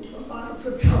people who are about a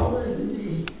foot taller than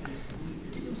me.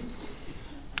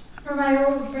 For my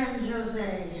old friend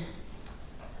José,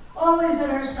 always at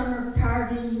our summer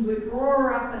party, you would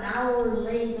roar up an hour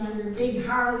late on your big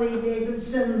Harley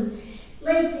Davidson,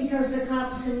 late because the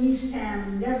cops in East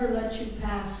Ham never let you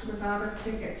pass without a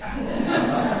ticket.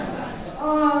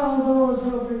 All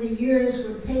those over the years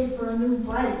would pay for a new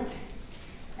bike.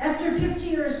 After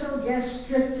 50 or so guests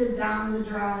drifted down the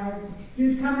drive,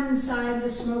 you'd come inside to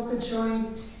smoke a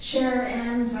joint, share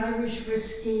Anne's Irish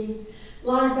whiskey,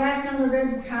 lie back on the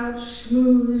red couch,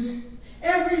 schmooze.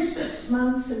 Every 6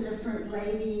 months a different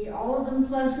lady, all of them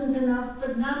pleasant enough,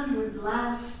 but none would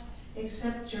last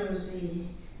except Josie,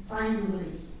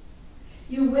 finally.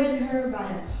 You wed her by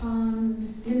a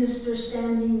pond, minister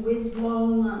standing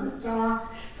wind-blown on the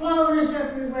dock, flowers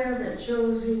everywhere, but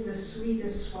Josie the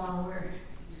sweetest flower.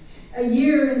 A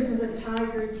year into the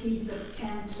tiger teeth of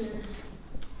cancer,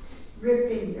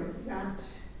 ripping your gut.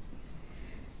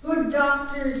 Good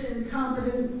doctors,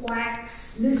 incompetent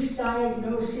quacks,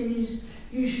 misdiagnoses,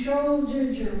 you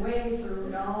shouldered your way through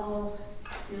it all,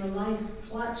 your life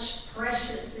clutched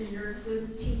precious in your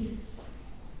good teeth.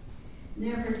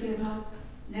 Never give up,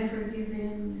 never give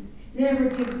in, never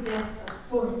give death a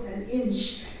foot, an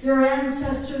inch. Your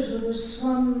ancestors would have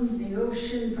swum the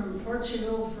ocean from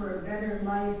Portugal for a better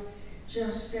life,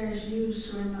 just as you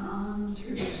swim on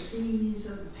through the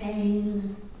seas of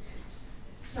pain.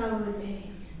 Salude.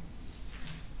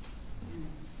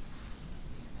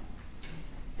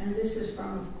 And this is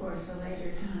from, of course, a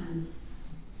later time.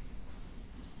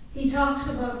 He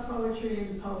talks about poetry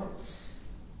and poets.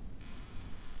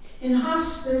 In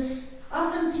hospice,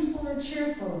 often people are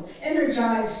cheerful,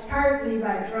 energized partly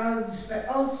by drugs, but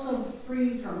also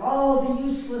free from all the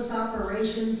useless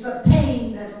operations, the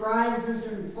pain that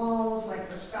rises and falls like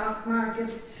the stock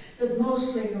market, but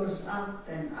mostly goes up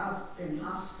and up in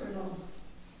hospital.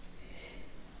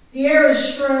 The air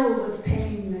is shrill with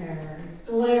pain there,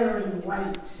 glaring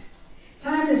white.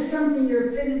 Time is something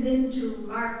you're fitted into,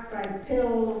 marked by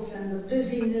pills and the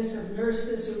busyness of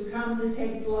nurses who come to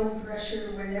take blood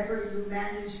pressure whenever you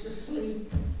manage to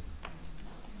sleep.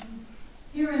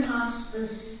 Here in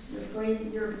hospice,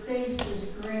 your face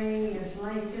is gray as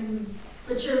lichen,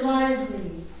 but you're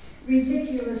lively,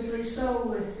 ridiculously so,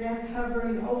 with death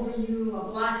hovering over you, a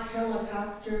black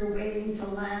helicopter waiting to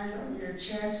land on your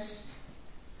chest.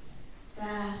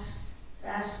 Fast,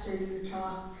 faster you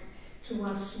talk to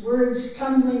us, words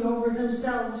tumbling over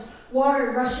themselves, water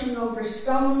rushing over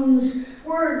stones.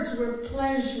 Words were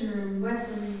pleasure and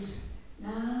weapons.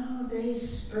 Now they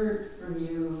spurt from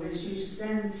you as you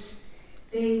sense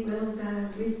they will die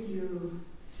with you.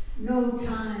 No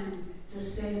time to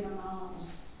say them all.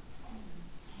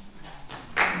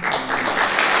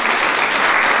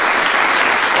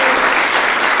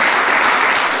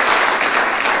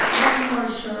 One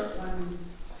more short one.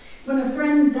 When a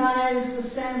friend dies, the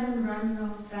salmon run no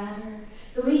fatter.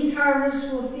 The wheat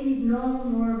harvest will feed no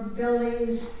more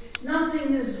bellies.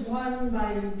 Nothing is won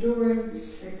by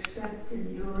endurance except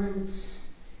endurance.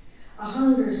 A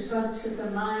hunger sucks at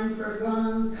the mind for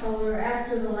gone color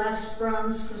after the last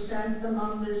bronze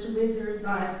chrysanthemum is withered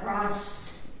by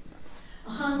frost.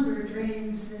 A hunger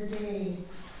drains the day.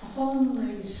 A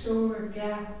homely store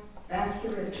gap after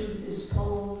a tooth is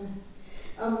pulled.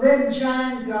 A red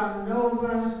giant gone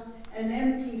nova, an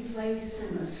empty place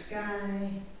in the sky,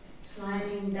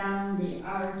 sliding down the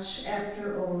arch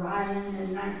after Orion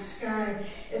and night sky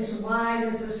as wide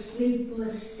as a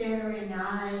sleepless staring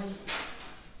eye.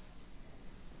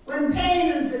 When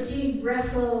pain and fatigue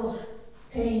wrestle,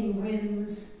 pain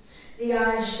wins. The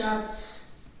eye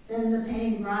shuts, then the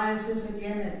pain rises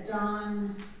again at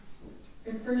dawn.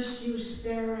 At first you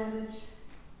stare at it,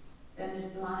 then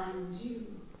it blinds you.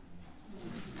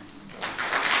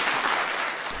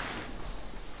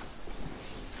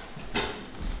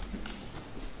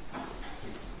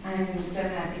 I'm so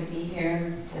happy to be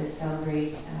here to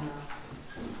celebrate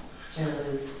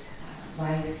Joe's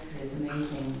life, his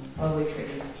amazing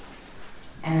poetry,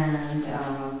 and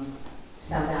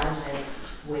Saudages,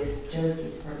 with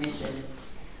Josie's permission,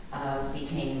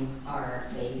 became our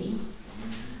baby.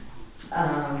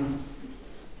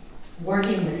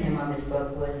 Working with him on this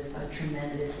book was a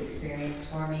tremendous experience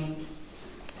for me.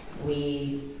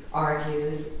 We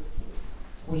argued,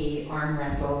 we arm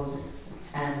wrestled,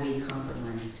 and we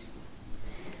compromised.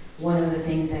 One of the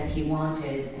things that he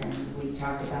wanted, and we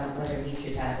talked about whether he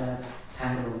should have a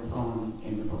title poem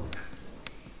in the book.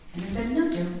 And I said,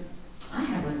 no, Joe, I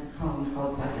have a poem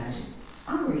called Saudade.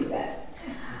 I'll read that.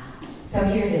 So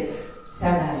here it is,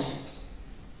 Saudade.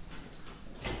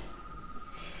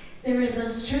 There is a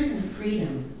certain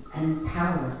freedom and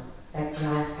power that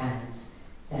glass has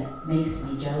that makes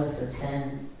me jealous of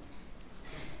sand.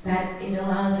 That it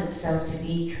allows itself to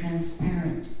be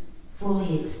transparent,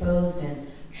 fully exposed and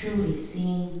truly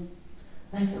seen,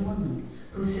 like the woman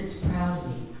who sits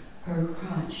proudly, her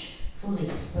crotch fully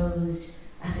exposed,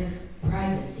 as if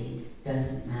privacy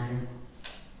doesn't matter.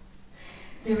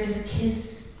 There is a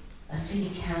kiss, a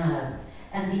city cab,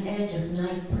 and the edge of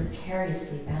night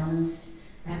precariously balanced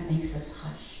that makes us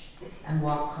hush and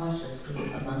walk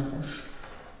cautiously among them,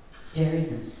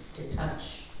 daring us to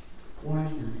touch,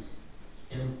 warning us,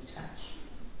 don't touch.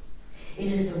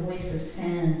 It is the voice of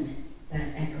sand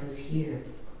that echoes here,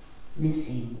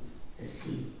 missing the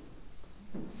sea.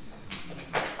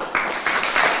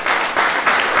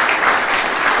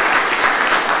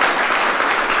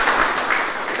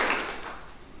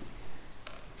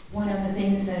 One of the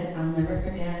things that I'll never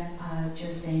forget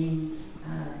Joe saying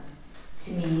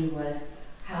to me was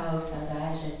how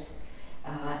Saudages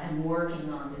and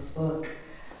working on this book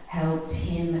helped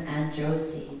him and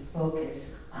Josie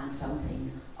focus on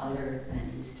something other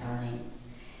than his time.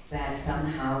 That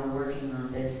somehow working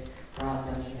on this brought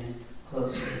them even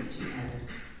closer together.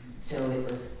 So it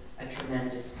was a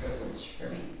tremendous privilege for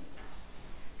me.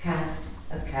 Cast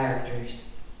of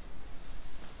characters.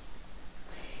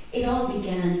 It all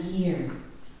began here,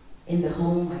 in the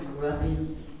home I grew up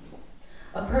in.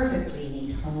 A perfectly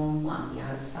neat home on the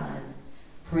outside,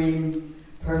 prim,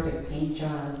 perfect paint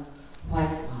job,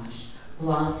 whitewash,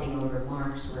 glossing over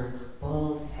marks where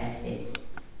balls had hit.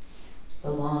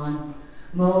 The lawn,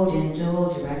 mowed in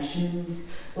dual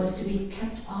directions, was to be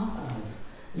kept off of,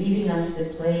 leaving us to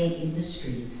play in the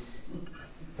streets.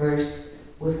 First,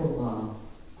 wiffle ball,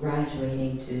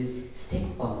 graduating to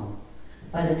stickball.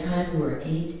 By the time we were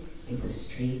 8, it was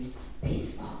street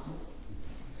baseball.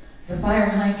 The fire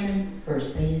hydrant,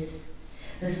 first base.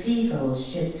 The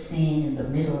seagulls shed stain in the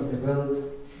middle of the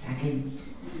road, second.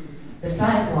 The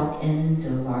sidewalk end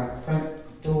of our front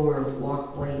door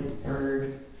walkway,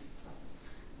 third.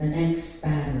 The next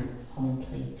batter, home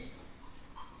plate.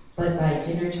 But by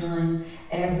dinner time,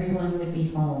 everyone would be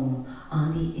home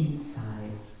on the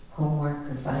inside. Homework,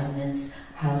 assignments,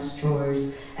 house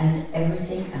chores, and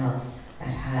everything else that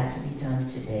had to be done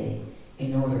today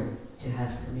in order to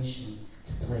have permission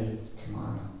to play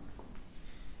tomorrow.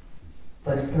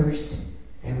 But first,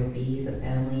 there would be the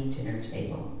family dinner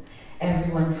table.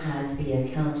 Everyone had to be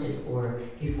accounted for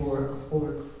before a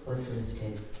fork was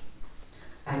lifted.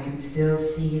 I can still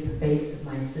see the face of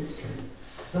my sister,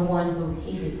 the one who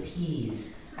hated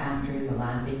peas after the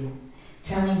laughing,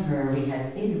 telling her we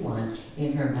had hid one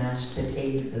in her mashed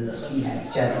potatoes she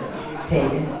had just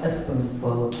taken a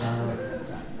spoonful of.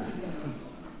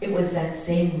 It was that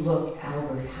same look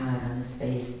Albert had on his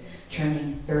face,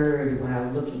 turning third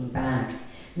while looking back,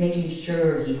 making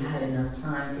sure he had enough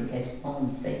time to get home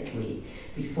safely,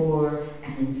 before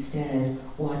and instead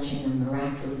watching a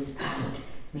miraculous out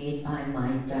made by my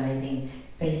diving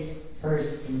face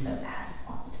first into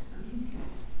asphalt.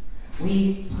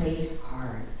 We played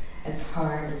hard as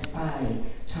Pi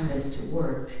taught us to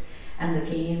work, and the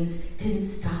games didn't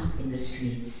stop in the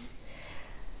streets.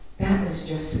 That was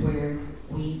just where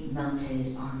we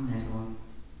melted our metal.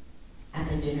 At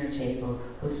the dinner table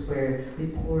was where we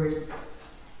poured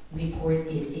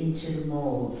it into the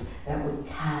molds that would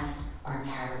cast our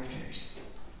characters.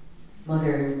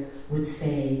 Mother would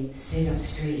say, sit up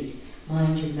straight,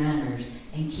 mind your manners,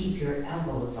 and keep your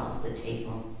elbows off the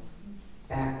table.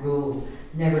 That rule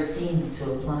never seemed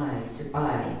to apply to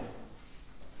Pi.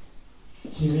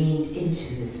 He leaned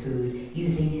into his food,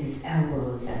 using his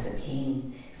elbows as a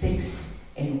cane, fixed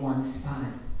in one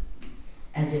spot,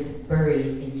 as if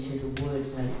buried into the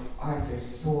wood like Arthur's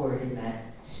sword in that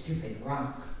stupid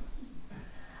rock.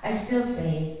 I still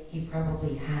say he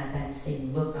probably had that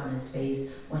same look on his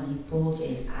face when he pulled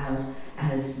it out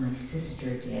as my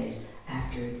sister did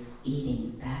after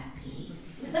eating that pea.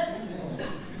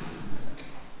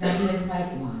 Not even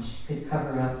whitewash could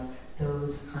cover up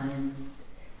those kind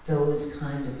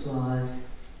of flaws,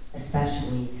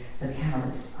 especially the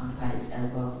callus on Pi's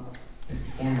elbow, the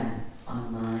scab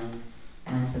on mine,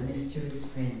 and the mysterious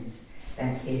grins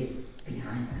that hid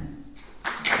behind them.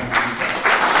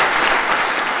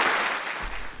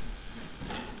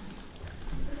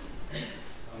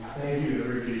 Thank you,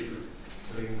 everybody, for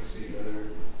putting this together.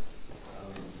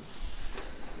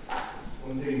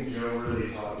 One thing Joe really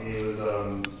taught me was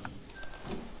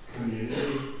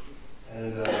community,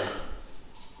 and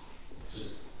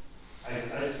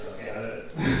I suck at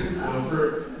it. So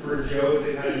for Joe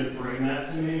to kind of bring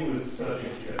that to me was such a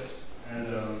gift, and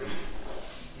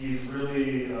he's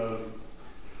really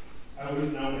I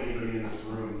wouldn't know anybody in this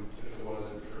room if it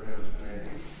wasn't for him.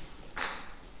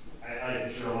 And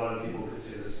I'm sure a lot of people could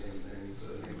say the same thing, so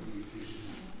I think we should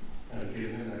kind of give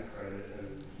him that credit.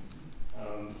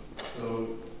 And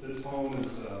so this poem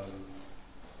is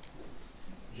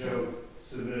Joe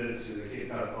submitted to the Cape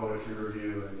Cod Poetry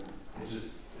Review, and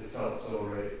it felt so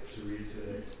right to read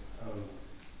today.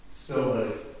 Still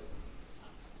like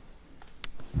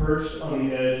perched on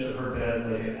the edge of her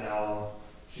bed like an owl,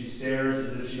 she stares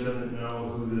as if she doesn't know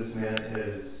who this man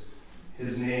is.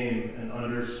 His name, an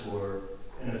underscore,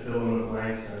 and a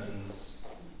fill-in-the-blank sentence.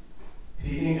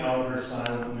 Peeking out her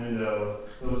silent window,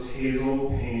 those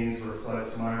hazel panes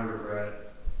reflect my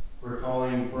regret,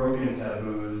 recalling broken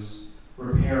taboos,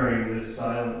 repairing this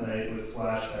silent night with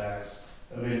flashbacks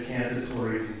of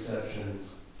incantatory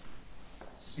conceptions.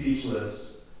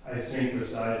 Speechless, I sink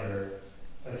beside her,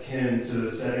 akin to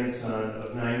the setting sun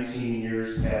of 19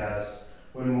 years past,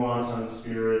 when wanton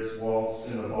spirits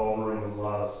waltzed in a ballroom of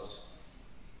lust.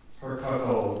 Her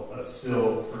cuckold, a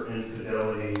still for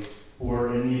infidelity,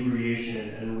 bore inebriation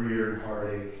and reared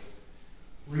heartache.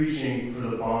 Reaching for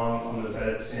the bong on the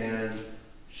bedstand,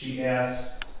 she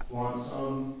asked, "Want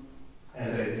some?"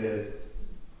 And I did.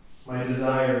 My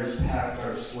desires packed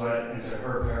our sweat into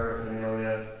her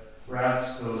paraphernalia,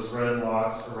 wrapped those red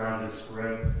locks around its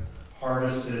grip,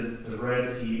 harvested the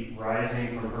red heat rising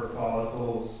from her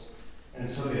follicles, and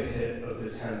took a hit of the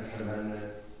 10th Commandment.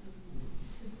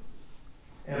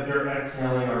 After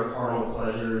exhaling our carnal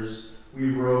pleasures, we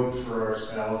robed for our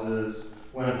spouses,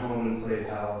 went home and played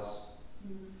house.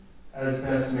 As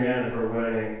best man at her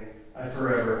wedding, I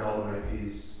forever held my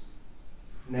peace.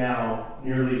 Now,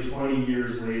 nearly 20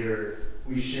 years later,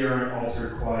 we share an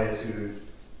altered quietude.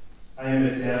 I am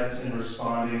adept in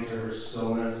responding to her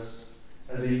stillness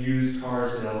as a used car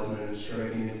salesman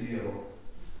striking a deal.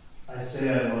 I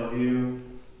say I love you,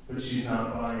 but she's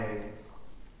not buying.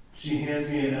 She hands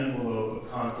me an envelope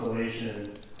of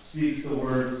consolation, speaks the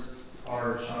words,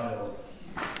 "Our child."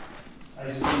 I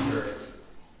see her,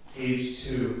 age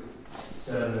 2,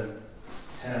 7,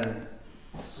 10,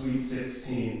 sweet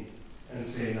 16, and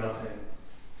say nothing.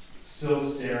 Still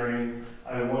staring,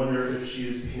 I wonder if she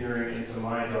is peering into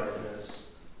my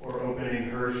darkness, or opening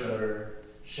her shutter,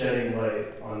 shedding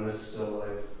light on this still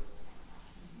life.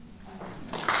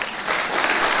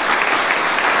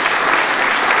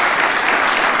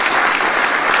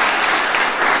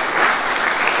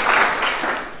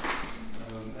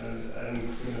 And I'm going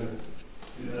to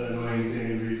do that annoying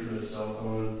thing and read from the cell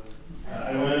phone.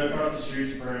 I went across the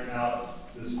street to print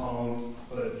out this poem,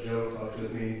 but Joe fucked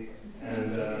with me,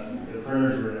 and the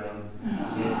printers were down.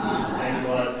 So thanks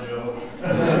a lot, Joe.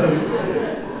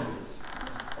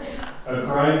 A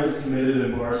crime is committed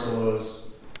in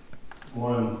Barcelos.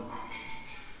 1.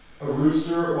 A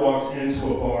rooster walked into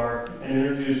a bar and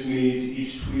introduced me to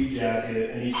each tweed jacket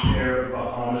and each pair of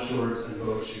Bahama shorts and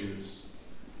boat shoes.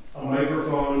 A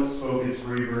microphone spoke its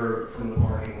reverb from the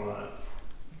parking lot.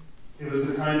 It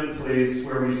was the kind of place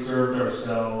where we served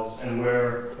ourselves and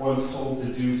where, once told to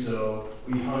do so,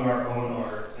 we hung our own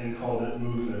art and called it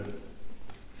movement.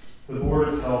 The Board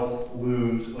of Health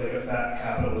loomed like a fat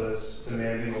capitalist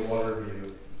demanding a water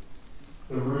view.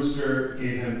 The rooster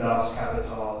gave him Das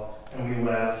Kapital, and we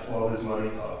laughed while his money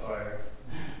caught fire.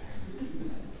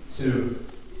 2.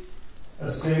 A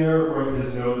singer wrote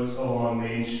his notes along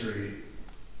Main Street,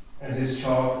 and his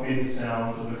chalk made the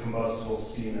sounds of a combustible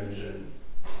steam engine.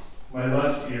 My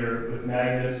left ear, with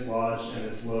magnets lodged in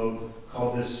its lobe,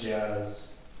 called this jazz.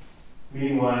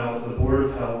 Meanwhile, the Board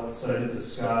of Health cited the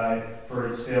sky for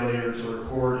its failure to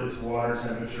record its water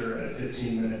temperature at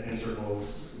 15-minute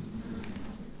intervals.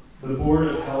 The Board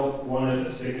of Health wanted a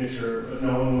signature, but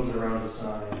no one was around to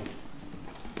sign.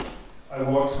 I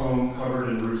walked home covered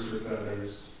in rooster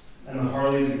feathers, and the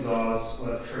Harley's exhaust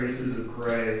left traces of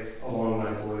gray along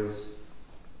my voice.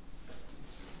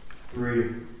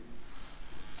 3.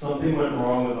 Something went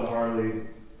wrong with the Harley.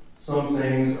 Some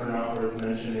things are not worth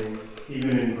mentioning,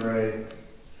 even in gray,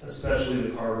 especially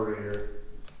the carburetor.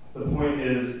 The point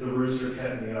is, the rooster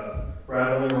kept me up,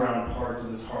 rattling around parts of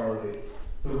his Harley.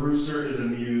 The rooster is a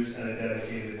muse and a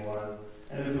dedicated one,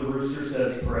 and if the rooster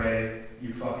says pray,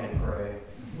 you fucking pray.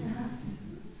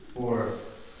 4.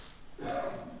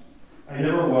 I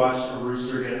never watched a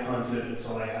rooster get hunted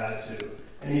until I had to,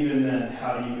 and even then,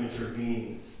 how do you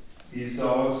intervene? These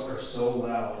dogs are so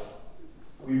loud.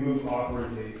 We move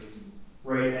awkwardly,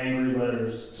 write angry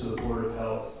letters to the Board of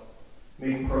Health,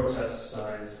 make protest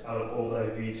signs out of old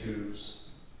IV tubes,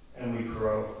 and we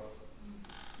crow.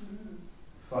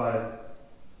 5.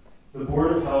 The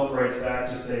Board of Health writes back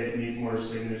to say it needs more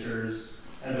signatures,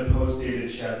 and a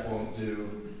post-dated check won't do.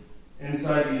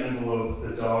 Inside the envelope,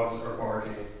 the dogs are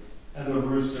barking, and the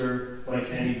rooster, like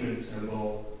any good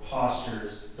symbol,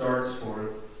 postures, darts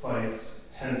forth, fights,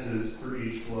 tenses for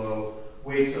each blow,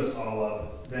 wakes us all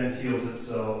up, then heals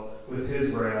itself with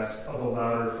his grasp of a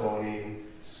louder phoneme,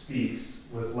 speaks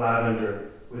with lavender,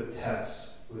 with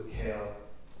text, with kale.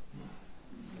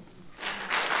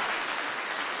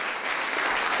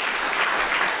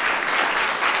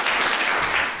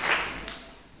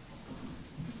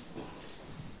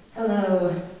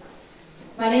 Hello,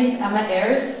 my name's Emma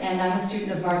Ayers, and I'm a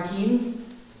student of Martine's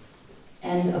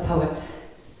and a poet.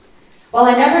 While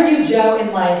I never knew Joe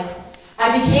in life,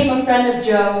 I became a friend of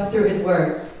Joe through his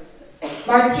words.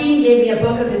 Martine gave me a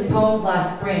book of his poems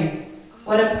last spring.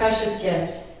 What a precious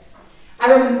gift.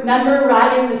 I remember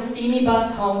riding the steamy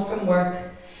bus home from work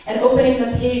and opening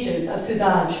the pages of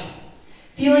Saudade,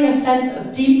 feeling a sense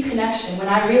of deep connection when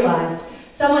I realized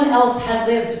someone else had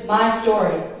lived my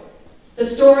story. The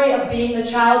story of being the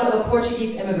child of a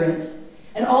Portuguese immigrant,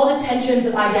 and all the tensions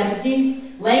of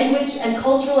identity, language, and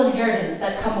cultural inheritance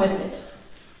that come with it.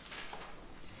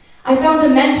 I found a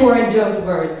mentor in Joe's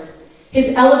words.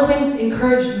 His eloquence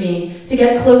encouraged me to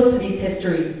get close to these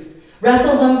histories,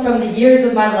 wrestle them from the years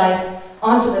of my life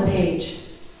onto the page.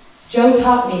 Joe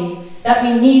taught me that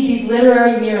we need these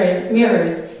literary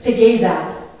mirrors to gaze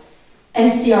at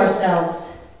and see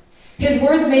ourselves. His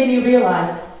words made me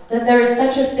realize that there is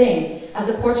such a thing as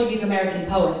a Portuguese-American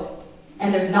poet,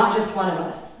 and there's not just one of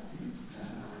us.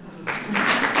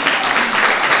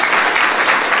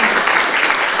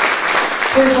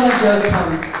 Here's one of Joe's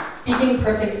poems, Speaking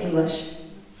Perfect English.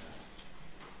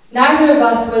 Neither of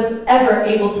us was ever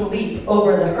able to leap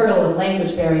over the hurdle of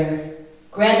language barrier.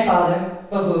 Grandfather,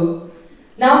 vovô,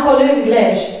 now falou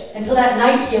inglês until that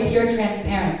night he appeared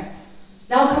transparent.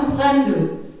 Now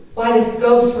compreendo why this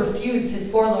ghost refused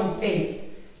his forlorn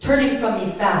face, turning from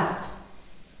me fast.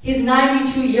 His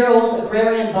 92-year-old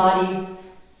agrarian body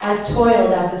as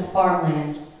toiled as his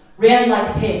farmland, ran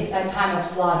like pigs at time of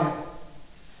slaughter.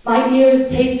 My ears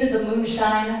tasted the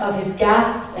moonshine of his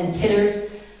gasps and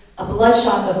titters, a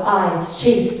bloodshot of eyes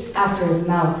chased after his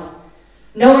mouth,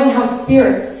 knowing how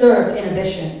spirits served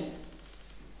inhibitions.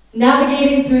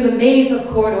 Navigating through the maze of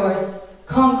corridors,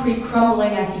 concrete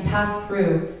crumbling as he passed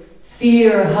through,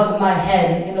 fear hugged my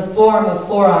head in the form of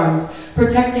forearms,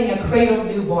 protecting a cradled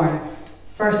newborn,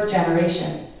 first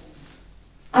generation.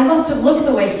 I must have looked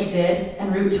the way he did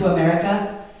en route to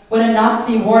America when a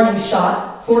Nazi warning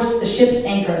shot forced the ship's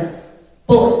anchor,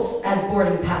 bullets as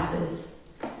boarding passes.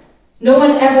 No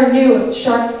one ever knew if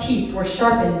sharks' teeth were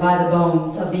sharpened by the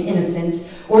bones of the innocent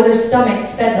or their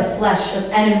stomachs fed the flesh of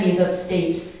enemies of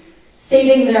state.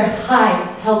 Saving their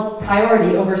hides held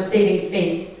priority over saving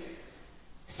face.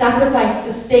 Sacrifice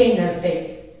sustained their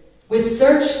faith. With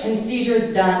search and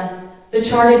seizures done, the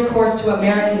charted course to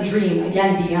American dream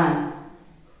again begun.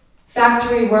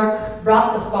 Factory work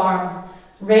brought the farm,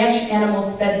 ranch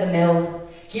animals fed the mill,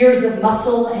 gears of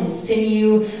muscle and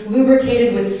sinew,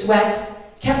 lubricated with sweat,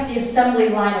 kept the assembly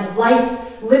line of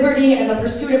life, liberty, and the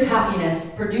pursuit of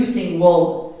happiness, producing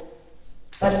wool.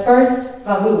 But first,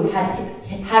 Vavu had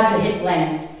to hit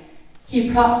land.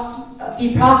 He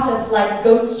processed like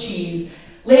goat's cheese,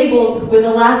 labeled with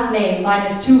a last name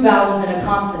minus 2 vowels and a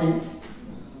consonant.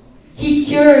 He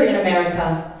cured in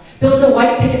America, built a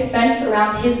white picket fence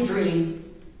around his dream.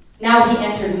 Now he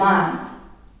entered mine,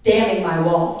 damming my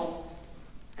walls.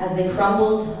 As they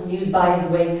crumbled, amused by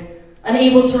his wake,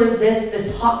 unable to resist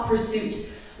this hot pursuit,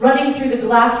 running through the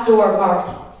glass door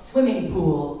marked swimming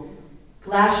pool.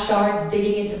 Glass shards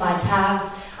digging into my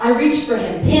calves, I reached for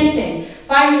him, panting,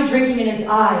 finally drinking in his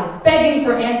eyes, begging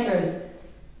for answers.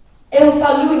 Eu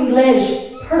falo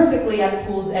inglês perfectly at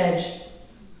pool's edge.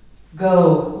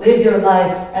 Go, live your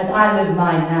life as I live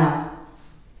mine now.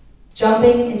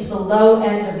 Jumping into the low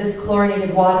end of this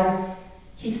chlorinated water,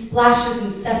 he splashes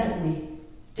incessantly,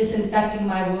 disinfecting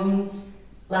my wounds,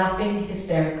 laughing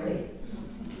hysterically.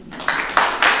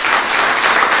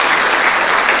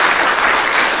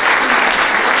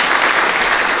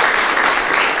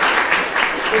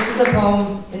 This is a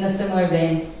poem in a similar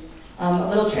vein. A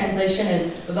little translation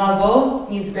is, vavô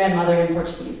means grandmother in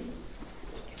Portuguese.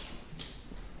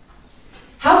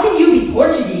 How can you be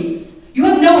Portuguese? You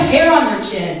have no hair on your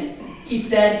chin, he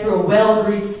said through a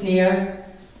well-greased sneer.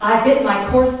 I bit my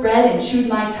coarse bread and chewed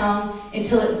my tongue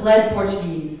until it bled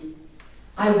Portuguese.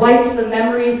 I wiped the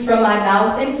memories from my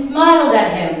mouth and smiled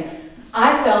at him.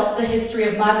 I felt the history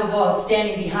of my vavô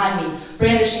standing behind me,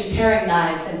 brandishing paring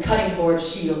knives and cutting board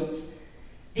shields.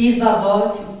 These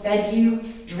vavós who fed you,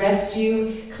 dressed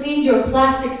you, cleaned your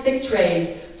plastic sick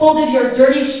trays, folded your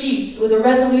dirty sheets with a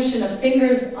resolution of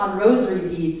fingers on rosary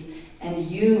beads, and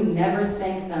you never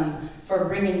thanked them for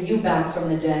bringing you back from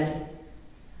the dead.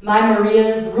 My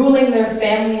Marias ruling their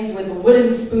families with a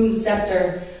wooden spoon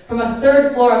scepter from a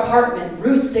third-floor apartment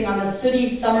roosting on the sooty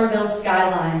Somerville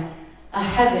skyline, a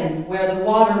heaven where the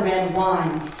water ran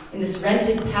wine in this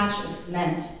rented patch of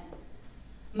cement.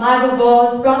 My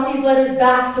vavós brought these letters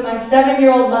back to my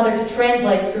 7-year-old mother to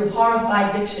translate through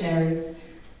horrified dictionaries.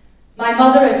 My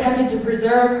mother attempted to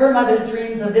preserve her mother's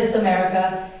dreams of this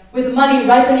America with money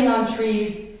ripening on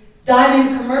trees,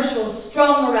 diamond commercials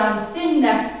strung around thin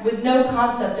necks with no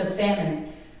concept of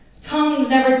famine, tongues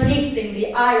never tasting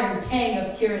the iron tang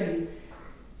of tyranny,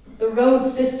 the road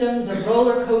systems of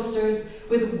roller coasters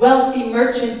with wealthy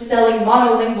merchants selling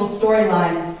monolingual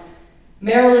storylines,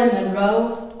 Marilyn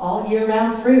Monroe, all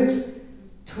year-round fruit,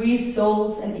 tweezed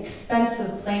soles and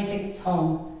expensive plane tickets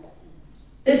home.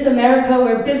 This America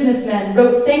where businessmen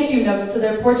wrote thank you notes to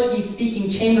their Portuguese-speaking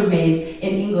chambermaids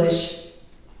in English.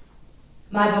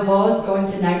 My vavós going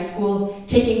to night school,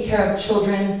 taking care of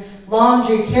children,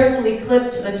 laundry carefully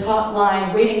clipped to the top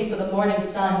line, waiting for the morning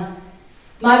sun.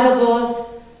 My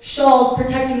vavós, shawls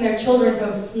protecting their children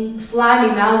from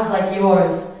slimy mouths like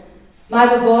yours. My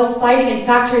vavós fighting in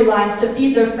factory lines to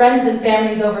feed their friends and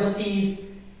families overseas.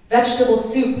 Vegetable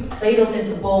soup ladled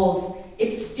into bowls,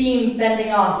 its steam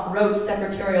fending off road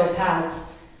secretarial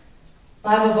paths.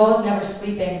 My vavós never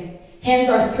sleeping, hands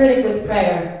arthritic with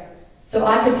prayer, so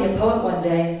I could be a poet one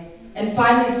day and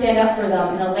finally stand up for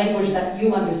them in a language that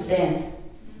you understand.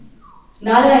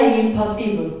 Nada é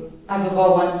impossível, my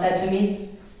vavó once said to me.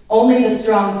 Only the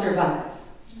strong survive.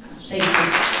 Thank you.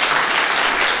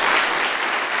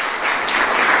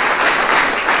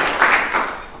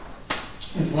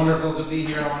 It's wonderful to be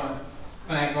here. I want to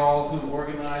thank all who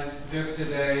organized this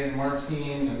today, and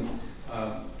Martine and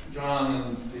John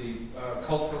and the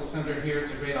Cultural Center here.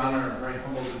 It's a great honor and very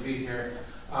humbled to be here.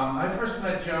 I first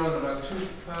met Joe in about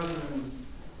 2004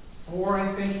 4,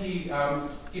 I think, he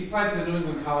applied to the New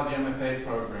England College MFA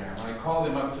program. I called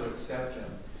him up to accept him,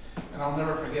 and I'll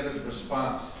never forget his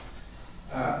response.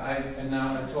 I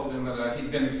told him that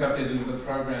he'd been accepted into the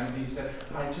program, and he said,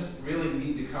 I just really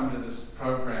need to come to this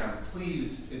program.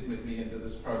 Please admit me into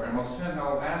this program.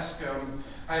 I'll ask,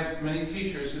 I have many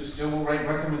teachers who still will write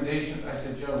recommendations. I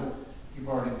said, Joe, you've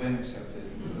already been accepted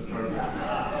into the program.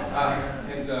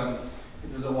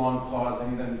 It was a long pause,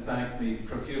 and he then thanked me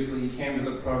profusely. He came to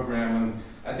the program, and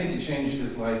I think it changed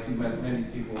his life. He met many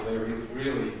people there. He was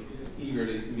really eager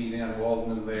to meet Ann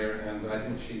Waldman there, and I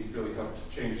think she really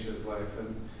helped change his life.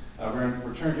 And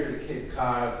returned here to Cape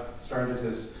Cod, started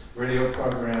his radio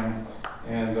program,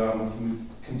 and he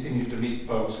continued to meet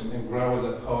folks and grow as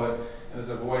a poet and as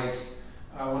a voice.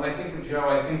 When I think of Joe,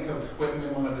 I think of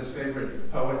Whitman, one of his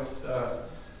favorite poets,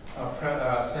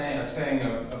 saying a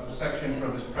section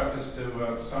from his preface to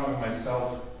a song of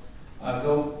myself,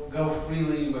 go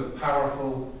freely with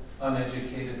powerful,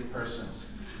 uneducated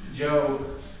persons. Joe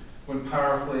went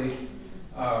powerfully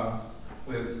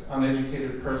with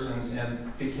uneducated persons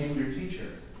and became your teacher.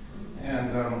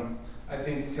 And I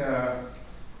think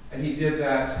he did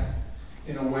that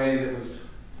in a way that was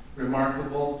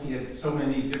remarkable. He had so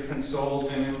many different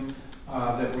souls in him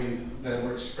that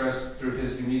were expressed through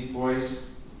his unique voice.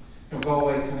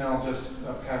 Gouveia Canal just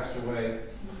passed away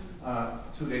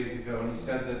 2 days ago, and he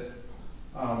said that,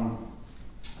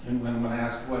 and when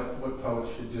asked what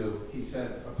poets should do, he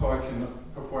said, a poet can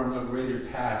perform no greater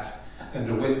task than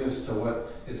to witness to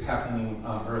what is happening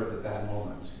on earth at that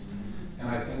moment. And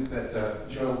I think that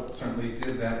Joe certainly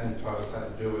did that and taught us how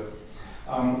to do it.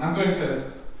 I'm going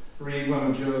to read one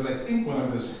of Joe's, I think one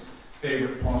of his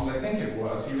favorite poems. I think it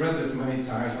was. He read this many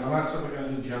times, but I'm not certainly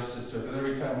going to do justice to it, because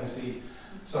every time I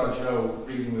saw Joe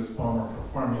reading this poem or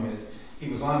performing it, he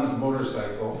was on his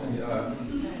motorcycle,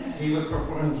 and he was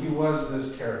performing. He was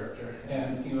this character,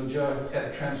 and Joe had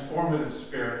a transformative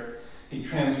spirit. He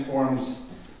transforms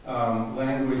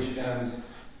language and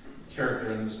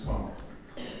character in this poem.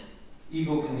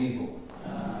 Eagle Knievel.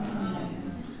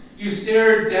 You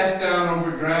stared death down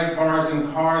over drag bars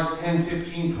and cars, 10,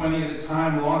 15, 20 at a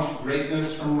time, launched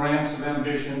greatness from ramps of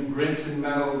ambition, grit and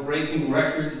metal, breaking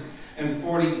records and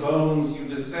 40 bones.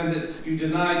 You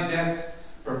denied death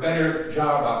for better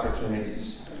job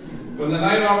opportunities. When the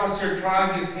night officer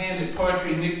tried his hand at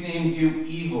poetry, nicknamed you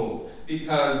Evil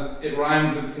because it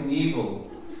rhymed with Knievel.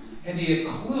 Had he a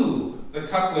clue the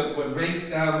couplet would race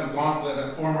down the gauntlet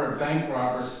of former bank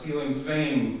robbers stealing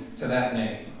fame to that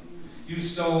name? You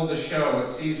stole the show at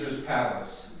Caesar's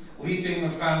Palace, leaping the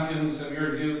fountains of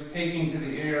your youth, taking to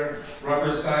the air,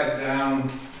 rubber side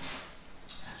down,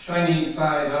 shiny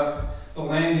side up, the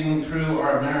landing through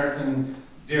our American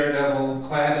daredevil,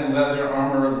 clad in leather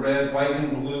armor of red, white,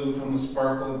 and blue from the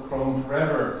sparkle of chrome,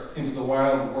 forever into the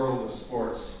wild world of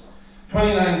sports.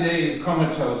 29 days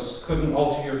comatose couldn't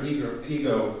alter your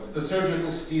ego. The surgical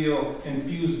steel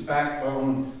infused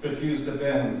backbone refused to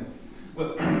bend.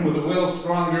 With a will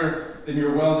stronger than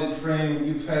your welded frame,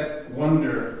 you fed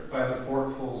wonder by the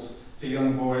forkfuls to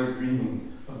young boys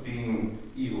dreaming of being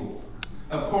evil.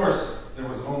 Of course, there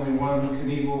was only one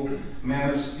Knievel,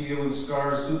 man of steel and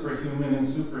scars, superhuman and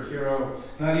superhero.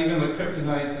 Not even the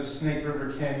kryptonite of Snake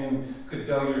River Canyon could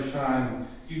dull your shine.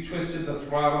 You twisted the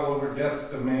throttle over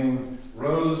death's domain,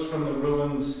 rose from the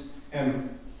ruins,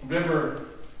 and river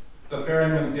the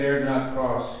ferryman dared not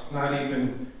cross. Not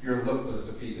even your look was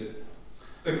defeated.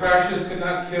 The crashes could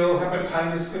not kill,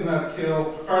 hepatitis could not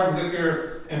kill, hard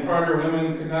liquor and harder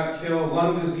women could not kill,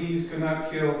 lung disease could not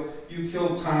kill. You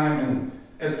killed time, and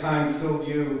as time killed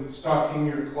you, stalking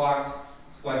your clock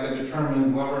like a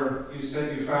determined lover, you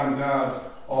said you found God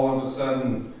all of a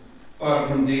sudden. Thought of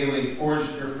him daily,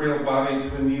 forged your frail body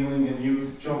to a kneeling in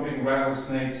youth, jumping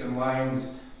rattlesnakes and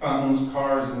lions, fountains,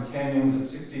 cars, and canyons at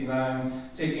 69,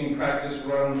 taking practice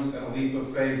runs at a leap of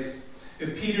faith.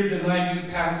 If Peter denied you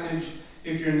passage,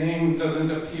 if your name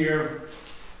doesn't appear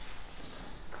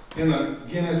in the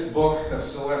Guinness Book of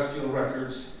Celestial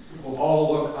Records, we'll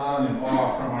all look on in awe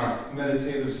from our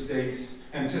meditative states,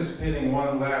 anticipating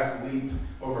one last leap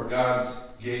over God's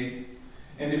gate.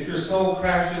 And if your soul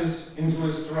crashes into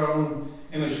his throne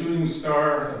in a shooting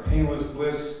star of painless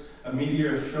bliss, a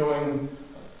meteor shower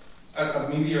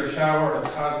of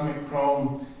cosmic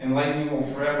chrome, and lightning will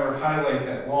forever highlight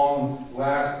that long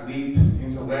last leap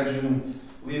into legend,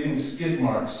 leaving skid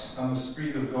marks on the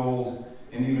street of gold,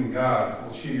 and even God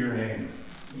will cheer your name,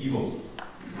 Evil.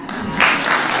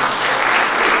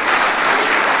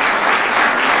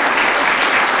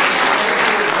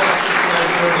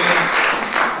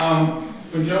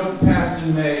 When Joe passed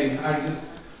in May,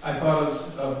 I thought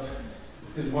of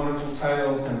his wonderful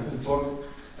title and his book,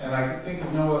 And I could think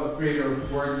of no other greater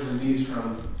words than these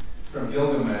from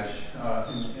Gilgamesh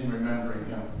in remembering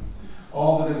him.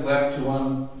 All that is left to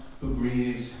one who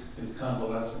grieves is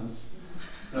convalescence.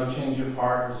 No change of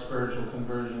heart or spiritual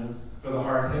conversion, for the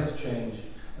heart has changed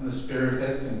and the spirit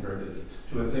has converted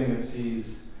to a thing that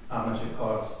sees how much it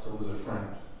costs to lose a friend.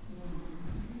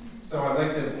 So I'd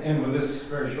like to end with this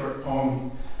very short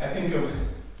poem. I think of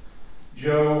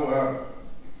Joe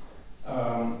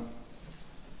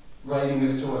writing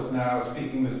this to us now,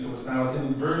 speaking this to us now. It's an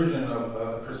inversion of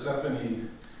the Persephone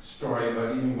story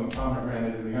about eating a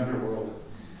pomegranate in the underworld.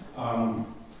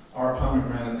 Our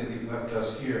pomegranate that he's left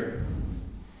us here.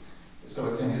 So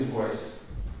it's in his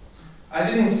voice. I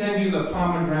didn't send you the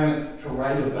pomegranate to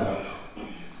write about,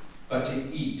 but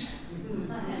to eat.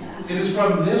 It is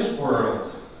from this world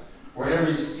where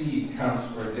every seed counts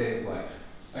for a day of life.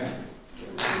 Thank you.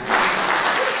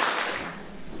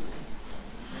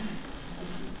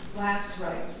 Last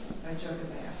Rites by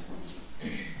Gouveia.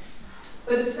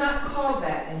 But it's not called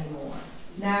that anymore.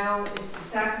 Now it's the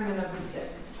Sacrament of the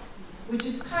Sick, which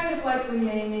is kind of like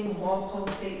renaming Walpole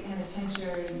State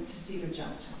Penitentiary to Cedar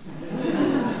Junction.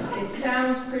 It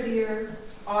sounds prettier,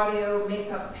 audio,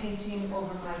 makeup, painting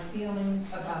over my feelings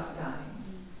about dying.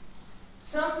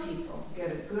 Some people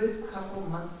get a good couple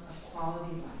months of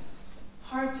quality life.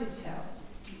 Hard to tell,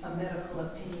 a medical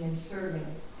opinion serving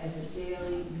as a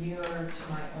daily mirror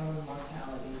to my own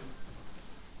mortality.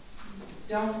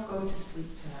 Don't go to sleep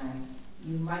tonight.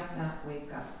 You might not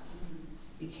wake up.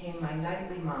 Became my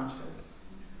nightly mantras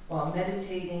while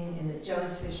meditating in the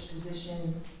jellyfish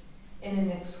position in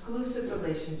an exclusive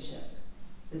relationship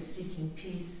with seeking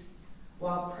peace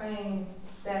while praying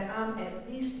that I'm at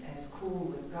least as cool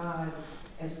with God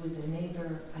as with a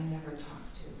neighbor I never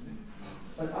talked to,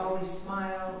 but always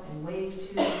smile and wave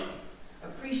to,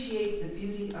 appreciate the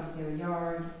beauty of their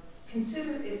yard,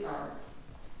 consider it art,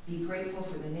 be grateful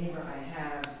for the neighbor I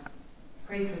have,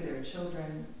 pray for their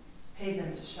children, pay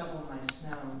them to shovel my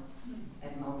snow,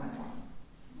 and mow my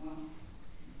lawn.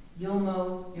 You'll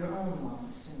mow your own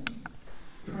lawn soon.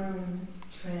 Prune,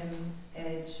 trim,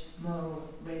 edge, mow,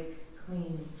 rake,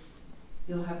 clean.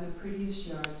 You'll have the prettiest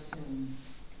yard soon.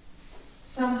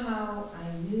 Somehow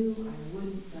I knew I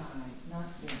wouldn't die, not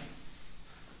yet.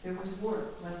 There was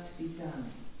work left to be done.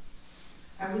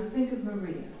 I would think of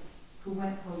Maria, who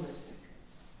went holistic,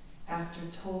 after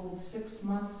told 6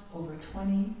 months over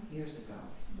 20 years ago.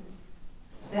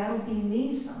 That'll be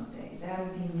me someday, that'll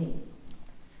be me.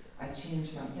 I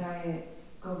change my diet,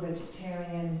 go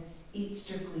vegetarian, eat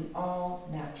strictly all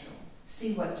natural,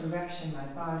 see what direction my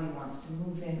body wants to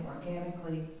move in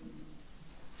organically.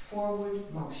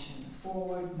 Forward motion,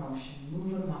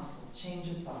 move a muscle, change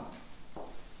a thought.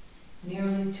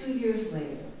 Nearly 2 years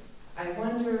later, I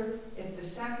wonder if the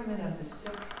Sacrament of the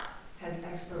Sick has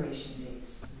expiration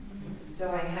dates.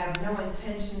 Though I have no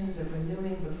intentions of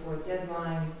renewing before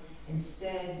deadline,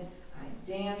 instead, I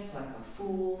dance like a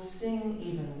fool, sing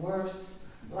even worse,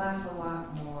 laugh a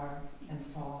lot more, and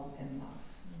fall in love.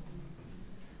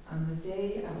 On the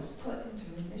day I was put into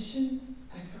remission,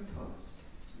 I proposed.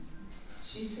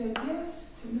 She said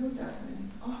yes to no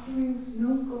diamond, offerings,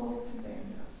 no gold to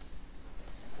band us.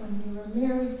 When we were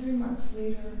married 3 months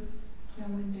later, no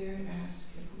one dared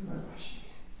ask if we were rushing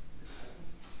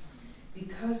it.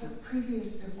 Because of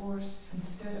previous divorce,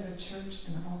 instead of a church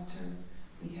and altar,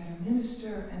 we had a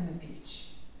minister and the beach.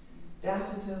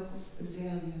 Daffodils,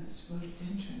 azaleas,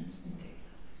 rhododendrons, and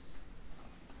daylilies.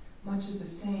 Much of the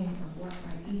same of what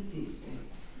I eat these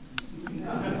days.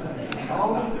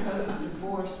 All because of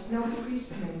divorce, no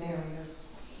priest may marry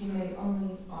us. He may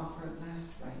only offer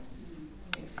last rites.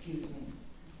 Excuse me,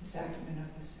 the Sacrament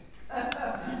of the Sick.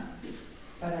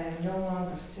 But I am no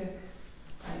longer sick.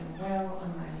 I am well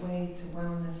on my way to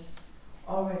wellness,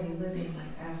 already living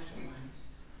my afterlife.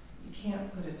 You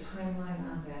can't put a timeline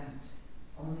on that,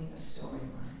 only a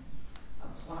storyline, a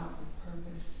plot with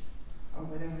purpose, or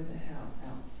whatever the hell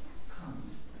else comes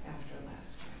after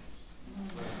last rites.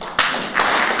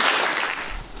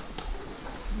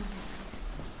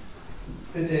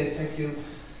 Good day, thank you.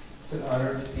 It's an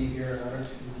honor to be here, an honor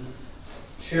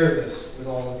to share this with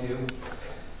all of you.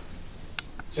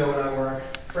 Joe and I were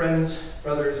friends,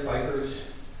 brothers,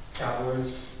 bikers,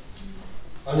 travelers,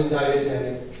 unindicted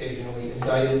and occasionally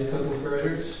indicted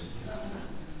co-conspirators.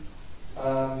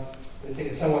 I'm going to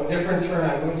take a somewhat different turn.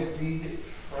 I'm going to read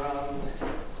from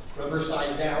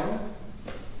Riverside Down,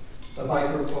 the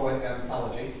biker poet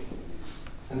anthology.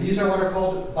 And these are what are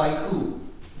called baiku.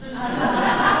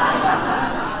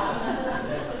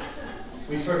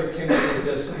 We sort of came up with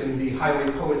this in the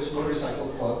Highway Poets Motorcycle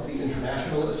Club, the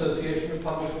International Association of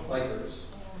Published Bikers,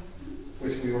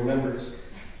 which we were members.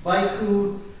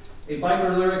 Baiku A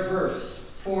biker lyric verse,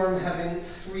 form having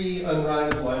 3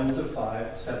 unrhymed lines of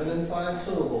 5, 7 and 5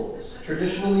 syllables,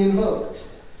 traditionally invoked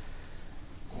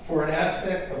for an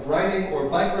aspect of writing or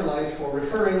biker life or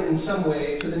referring in some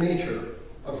way to the nature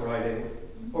of riding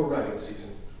or riding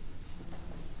season.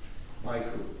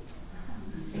 Haiku.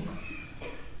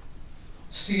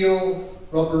 Steel,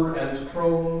 rubber, and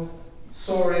chrome,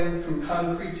 soaring through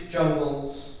concrete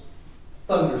jungles,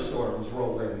 thunderstorms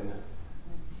roll in.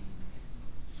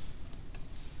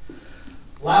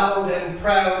 Loud and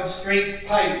proud straight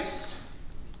pipes,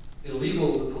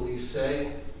 illegal, the police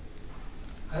say.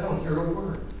 I don't hear a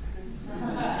word.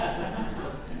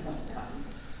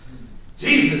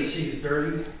 Jesus, she's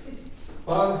dirty.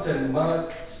 Bugs and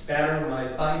mud spatter my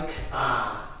bike.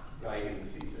 Ah, riding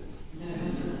season.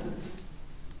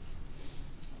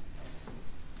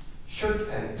 Shirt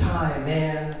and tie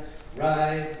man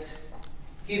rides.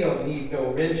 He don't need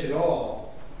no wrench at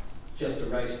all, just a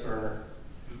rice burner.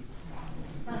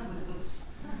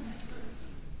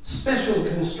 Special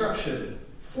construction,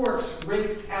 forks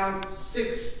raked out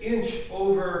 6 inch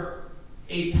over,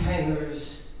 8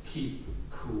 hangers keep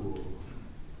cool.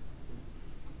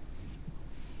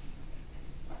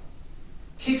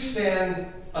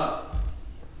 Kickstand up,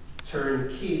 turn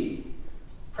key,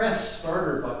 press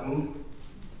starter button,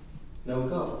 no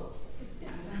go.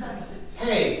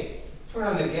 Hey, turn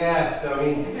on the gas,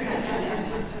 dummy.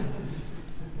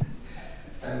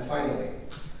 And finally,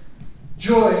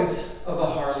 joys of a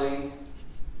Harley,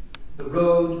 the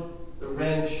road, the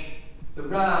wrench, the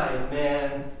ride,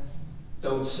 man,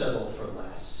 don't settle for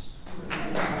less.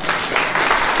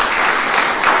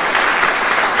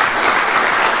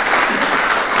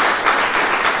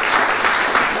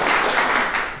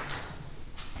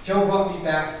 Joe brought me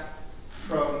back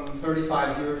from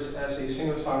 35 years as a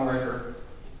singer-songwriter.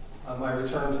 My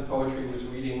return to poetry was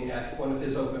reading at one of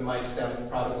his open mics down at the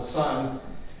Prodigal Son.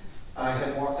 I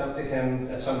had walked up to him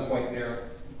at some point there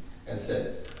and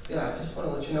said, yeah, I just want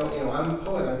to let you know, I'm a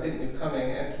poet, I'm thinking of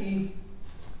coming. And he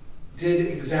did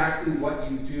exactly what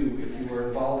you do if you were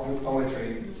involved with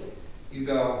poetry. You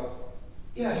go,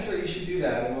 yeah, sure, you should do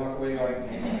that, and walk away going,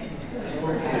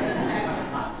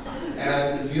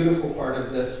 And the beautiful part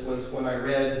of this was when I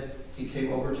read, he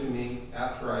came over to me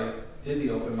after I did the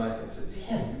open mic and said,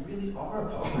 damn, you really are a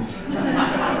poet.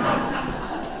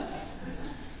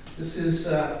 This is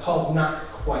called Not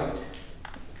Quite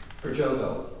for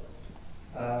Jogo.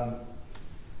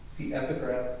 The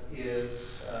epigraph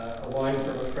is a line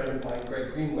from a friend of mine,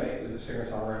 Greg Greenway, who's a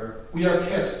singer-songwriter. We are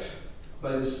kissed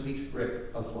by the sweet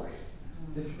brick of life.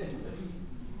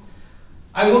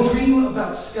 I will dream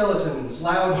about skeletons,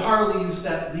 loud Harleys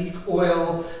that leak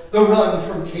oil, the run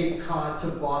from Cape Cod to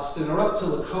Boston or up to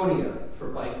Laconia for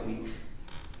Bike Week,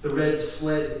 the red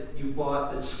sled you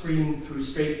bought that screamed through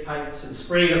straight pipes and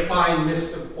sprayed a fine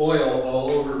mist of oil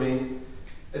all over me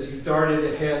as you darted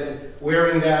ahead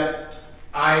wearing that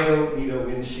I don't need a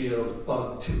windshield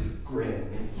bug-toothed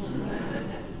grin.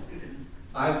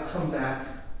 I've come back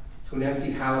to an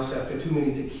empty house after too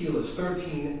many tequilas,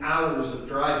 13 hours of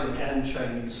driving and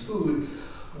Chinese food.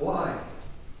 Why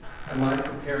am I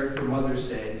prepared for Mother's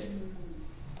Day,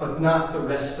 but not the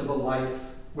rest of a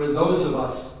life where those of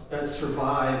us that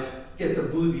survive get the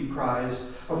booby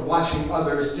prize of watching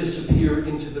others disappear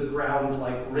into the ground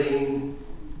like rain?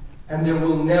 And there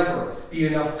will never be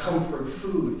enough comfort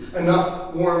food,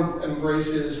 enough warm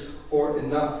embraces, or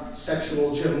enough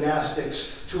sexual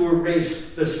gymnastics to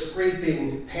erase the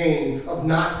scraping pain of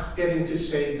not getting to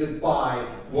say goodbye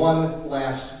one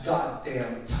last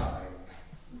goddamn time.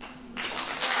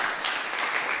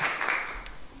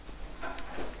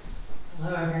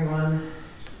 Hello, everyone.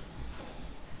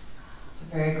 It's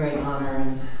a very great honor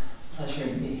and pleasure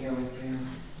to be here with you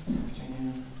this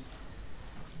afternoon.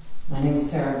 My name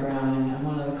is Sarah Brown, and I'm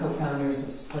one of the co-founders of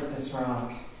Split This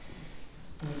Rock,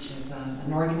 which is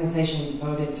an organization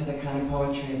devoted to the kind of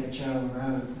poetry that Joe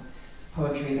wrote,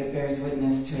 poetry that bears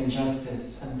witness to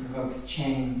injustice and provokes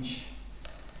change.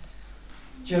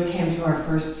 Joe came to our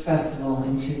first festival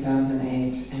in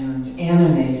 2008 and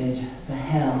animated the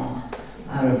hell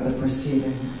out of the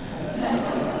proceedings.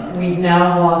 We've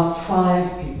now lost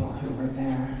 5 people who were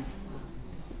there.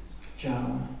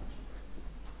 Joe,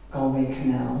 Gouveia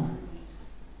Canal,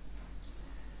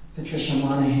 Patricia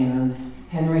Monahan,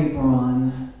 Henry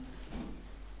Braun,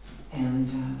 and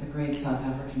the great South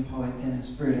African poet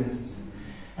Dennis Brutus.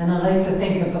 And I like to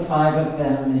think of the 5 of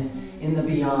them in the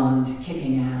beyond,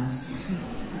 kicking ass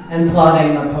and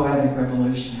plotting the poetic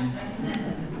revolution.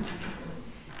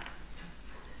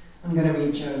 I'm going to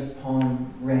read Joe's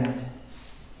poem, Red.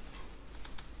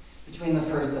 between the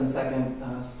first and second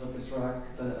Split This Rock,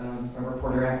 a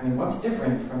reporter asked me, what's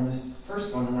different from this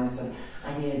first one? And I said,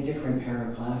 I need a different pair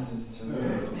of glasses to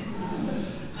read.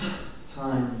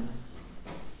 Time.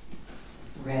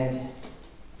 Red.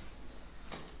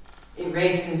 It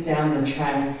races down the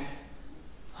track,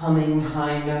 humming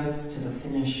high notes to the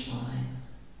finish line.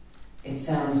 It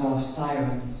sounds off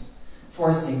sirens,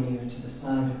 forcing you to the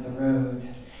side of the road.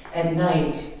 At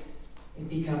night, it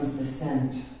becomes the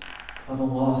scent of a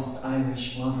lost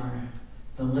Irish lover,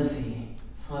 the Liffey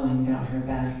flowing down her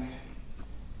back,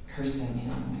 cursing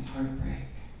him with heartbreak.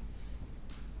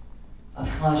 A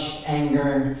flushed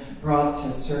anger brought to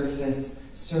surface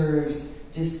serves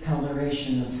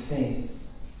discoloration of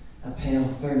face, a pale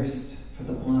thirst for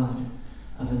the blood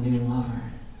of a new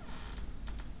lover.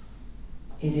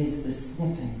 It is the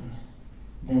sniffing,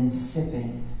 then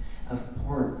sipping of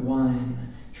port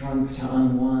wine drunk to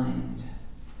unwind,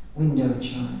 window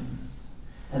chimes,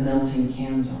 a melting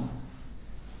candle,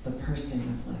 the pursing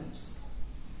of lips,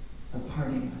 the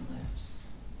parting of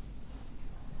lips.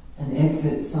 An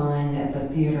exit sign at the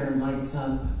theater lights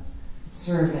up,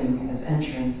 serving as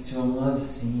entrance to a love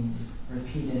scene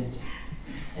repeated,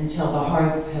 until the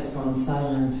hearth has gone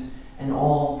silent and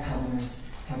all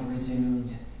colors have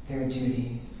resumed their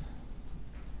duties.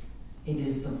 It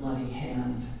is the bloody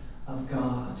hand of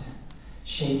God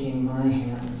shaking my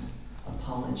hand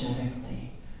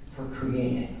apologetically for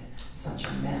creating such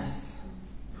a mess.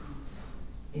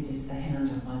 It is the hand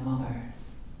of my mother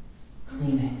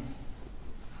cleaning.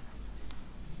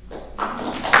 I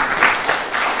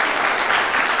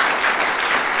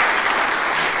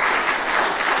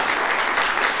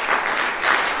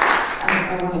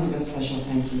want to give a special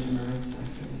thank you to Maritza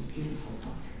for this beautiful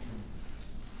book.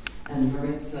 And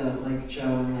Maritza, like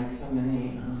Joe and like so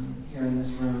many here in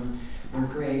this room, were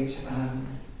great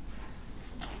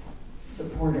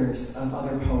supporters of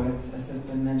other poets, as has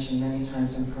been mentioned many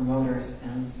times, and promoters.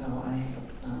 And so I have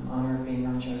the honor of being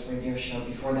on Joe's radio show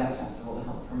before that festival to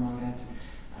help promote it,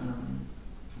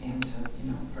 and to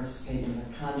participate in the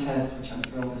contest, which I'm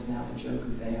thrilled is now the Joe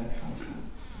Gouveia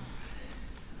contest. So,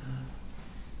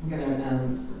 I'm going to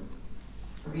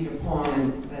read a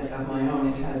poem of my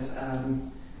own. It has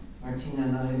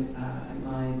Martina and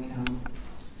my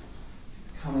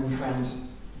common friend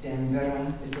Dan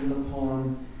Vera is in the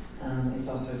poem. It's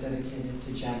also dedicated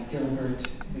to Jack Gilbert,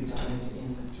 who died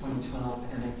in 2012,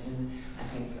 and it's in, I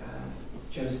think,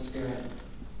 Joe's spirit.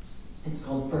 It's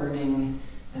called Burning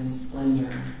and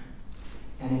Splendor,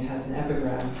 and it has an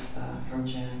epigraph from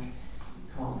Jack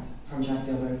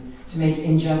Gilbert. To make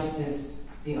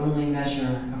injustice the only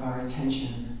measure of our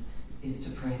attention is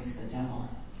to praise the devil.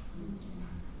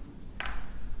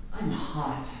 I'm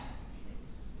hot,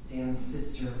 Dan's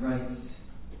sister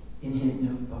writes in his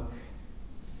notebook.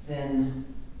 Then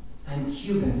I'm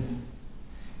Cuban,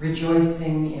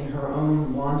 rejoicing in her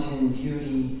own wanton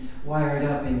beauty, wired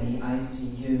up in the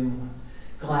ICU,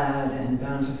 glad and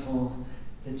bountiful,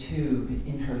 the tube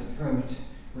in her throat,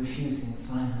 refusing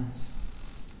silence.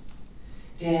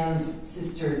 Dan's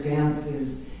sister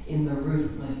dances in the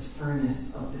ruthless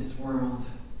furnace of this world,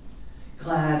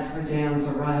 glad for Dan's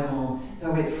arrival,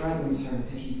 though it frightens her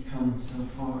that he's come so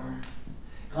far.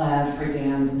 Glad for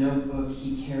Dan's notebook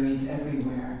he carries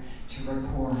everywhere to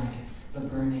record the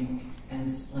burning and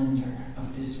splendor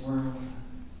of this world.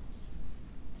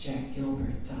 Jack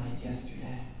Gilbert died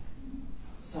yesterday.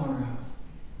 Sorrow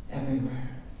everywhere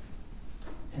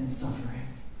and suffering.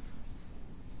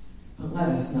 But let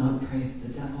us not praise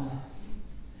the devil.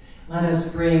 Let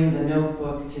us bring the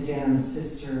notebook to Dan's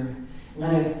sister.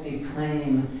 Let us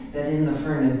declaim that in the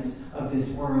furnace of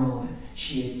this world,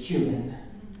 she is Cuban.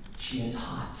 She is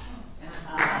hot.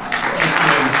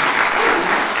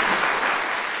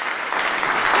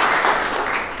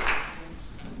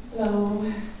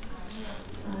 Hello.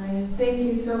 Thank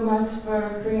you so much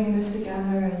for bringing this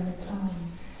together, and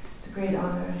it's a great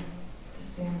honor to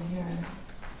stand here.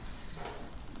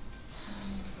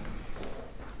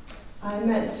 I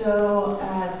met Joe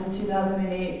at the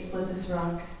 2008 Split This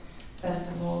Rock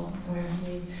Festival, where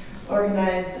he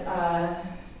organized a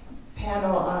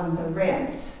panel on the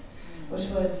rant, which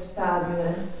was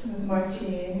fabulous, with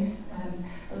Martine and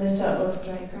Alicia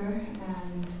Ostreicher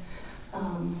and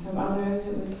some others.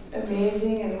 It was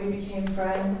amazing, and we became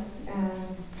friends,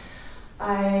 and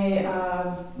I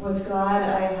was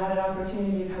glad I had an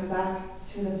opportunity to come back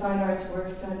to the Fine Arts Work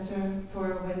Center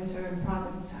for Windsor and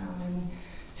Provincetown and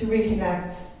to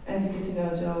reconnect and to get to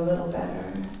know Joe a little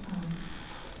better.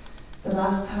 The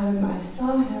last time I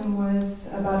saw him was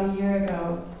about a year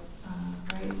ago,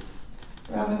 right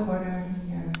around the corner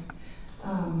here.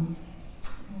 And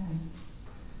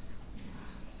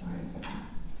sorry for that.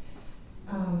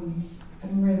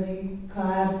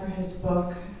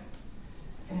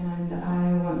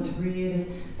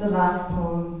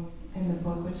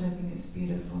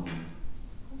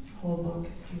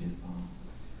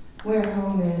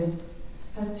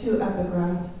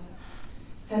 epigraphs.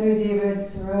 Henry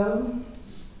David Thoreau,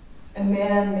 a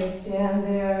man may stand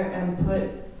there and put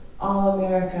all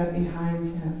America behind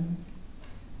him.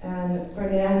 And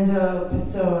Fernando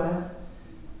Pessoa,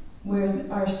 where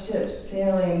our ships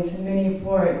sailing to many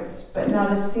ports, but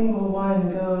not a single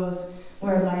one goes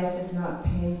where life is not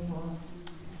painful.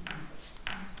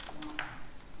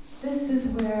 This is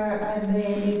where I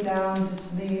lay me down to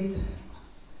sleep,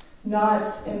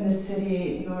 not in the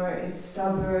city nor its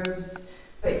suburbs,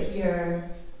 but here,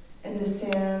 in the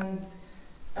sands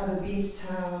of a beach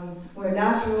town, where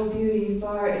natural beauty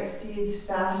far exceeds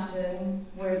fashion,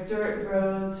 where dirt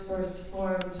roads first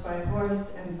formed by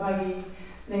horse and buggy,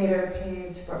 later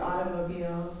paved for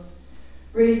automobiles,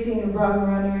 racing rum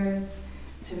runners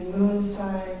to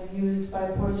moonshine used by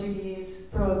Portuguese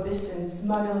prohibition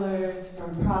smugglers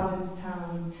from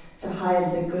Provincetown to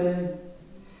hide the goods,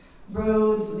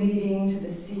 roads leading to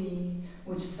the sea,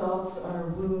 which salts our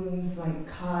wounds like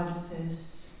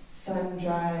codfish,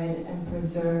 sun-dried and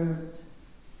preserved.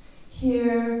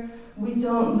 Here, we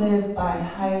don't live by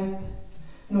hype,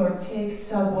 nor take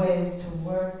subways to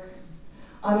work.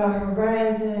 On our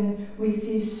horizon, we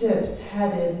see ships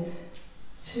headed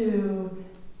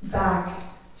back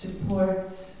to port,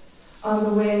 on the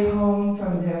way home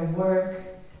from their work,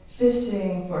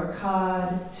 fishing for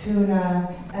cod,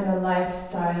 tuna, and a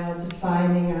lifestyle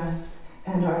defining us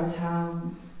and our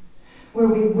towns, where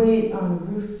we wait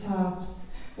on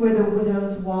rooftops, where the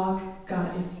widow's walk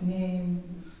got its name,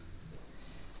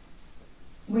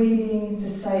 waiting to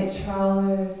sight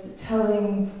trawlers,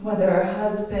 telling whether a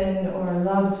husband or a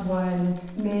loved one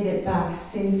made it back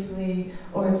safely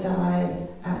or died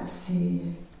at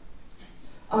sea.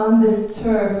 On this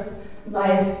turf,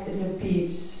 life is a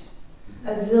beach.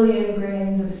 A zillion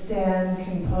grains of sand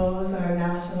compose our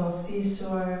national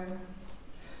seashore,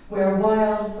 where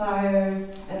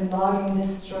wildfires and logging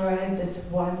destroyed this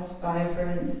once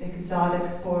vibrant,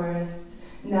 exotic forest,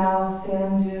 now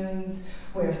sand dunes,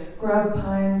 where scrub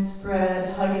pines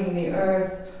spread, hugging the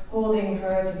earth, holding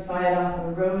her to fight off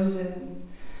erosion.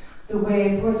 The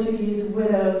way Portuguese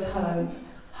widows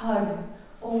hug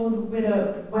old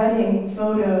wedding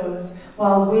photos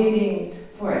while waiting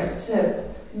for a ship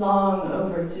long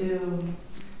overdue,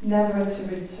 never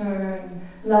to return,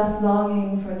 left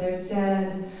longing for their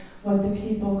dead, what the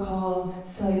people call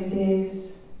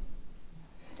saudades.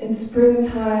 In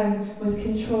springtime, with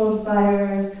controlled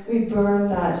fires, we burn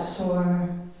that shore,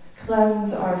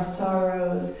 cleanse our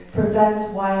sorrows, prevent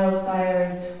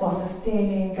wildfires while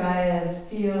sustaining Gaia's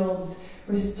fields,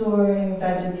 restoring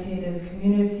vegetative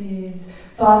communities,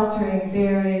 fostering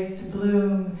berries to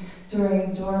bloom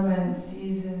during dormant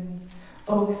season,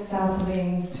 oak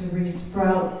saplings to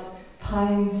resprout,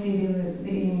 pine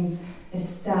seedlings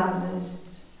established.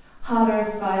 Hotter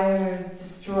fires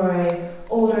destroy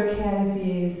older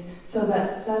canopies so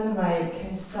that sunlight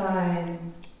can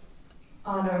shine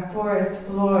on our forest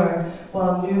floor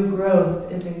while new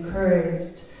growth is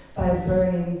encouraged by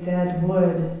burning dead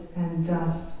wood and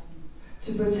duff.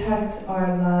 To protect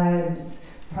our lives,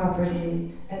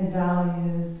 property, and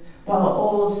values while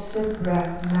old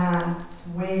shipwreck masts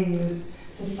wave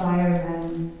to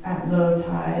firemen at low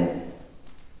tide.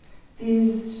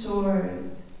 These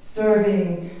shores,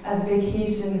 serving as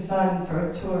vacation fun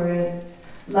for tourists,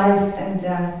 life and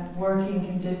death working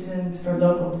conditions for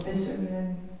local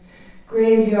fishermen,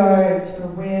 graveyards for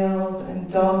whales and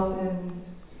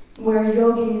dolphins, where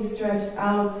yogis stretch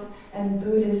out and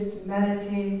Buddhists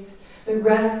meditate. The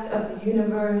rest of the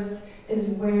universe is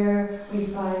where we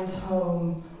find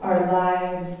home, our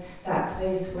lives, that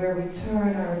place where we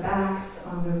turn our backs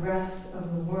on the rest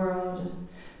of the world,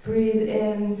 breathe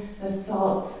in the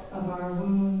salt of our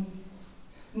wounds,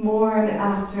 mourn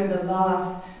after the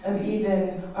loss of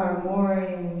even our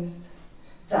moorings,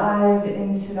 dive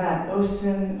into that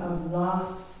ocean of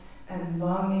loss and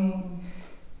longing.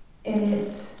 In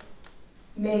it,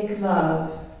 make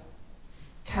love,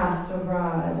 cast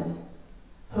abroad,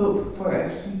 hope for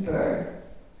a keeper,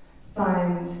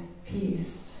 find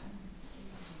peace.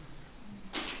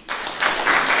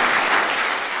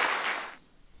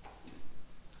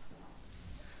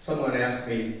 Someone asked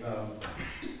me,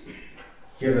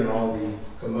 given all the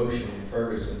commotion in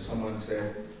Ferguson, someone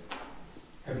said,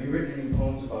 "Have you written any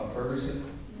poems about Ferguson?"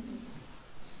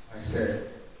 I said,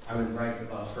 "I've been writing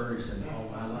about Ferguson all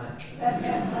my life."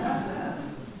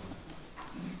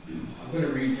 I'm going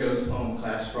to read Joe's poem,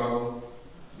 Class Struggle.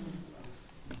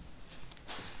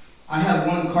 I have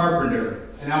one carpenter,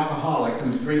 an alcoholic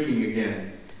who's drinking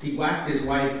again. He whacked his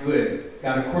wife good,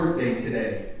 got a court date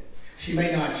today. She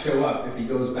may not show up if he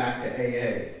goes back to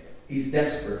AA. He's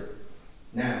desperate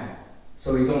now,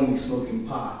 so he's only smoking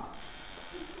pot.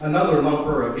 Another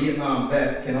lumper, a Vietnam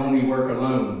vet, can only work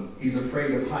alone. He's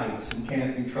afraid of heights and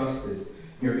can't be trusted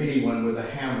near anyone with a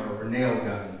hammer or nail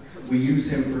gun. We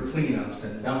use him for cleanups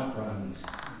and dump runs.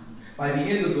 By the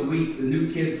end of the week, the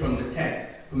new kid from the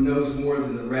tech, who knows more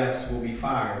than the rest, will be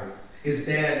fired. His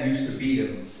dad used to beat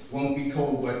him, won't be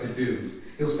told what to do.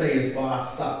 He'll say his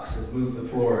boss sucks and move to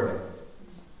Florida.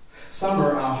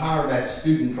 Summer, I'll hire that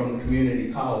student from the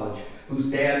community college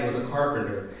whose dad was a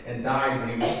carpenter and died when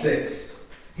he was 6.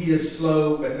 He is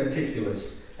slow but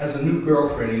meticulous, has a new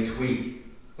girlfriend each week.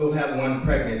 He'll have one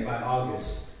pregnant by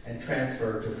August and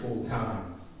transfer to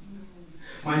full-time.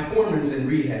 My foreman's in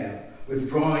rehab,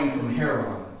 withdrawing from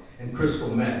heroin and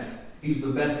crystal meth. He's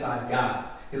the best I've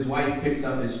got. His wife picks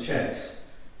up his checks.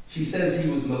 She says he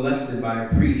was molested by a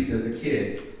priest as a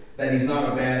kid, that he's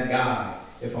not a bad guy,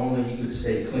 if only he could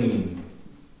stay clean.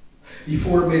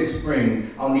 Before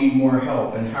mid-spring, I'll need more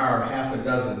help and hire half a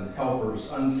dozen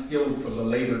helpers unskilled from the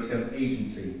labor temp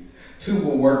agency. 2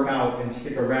 will work out and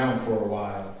stick around for a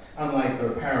while, unlike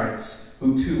their parents,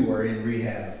 who too are in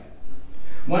rehab.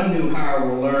 One new hire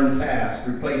will learn fast,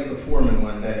 replace the foreman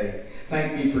one day,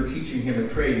 thank me for teaching him a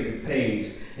trade that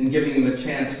pays and giving him a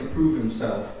chance to prove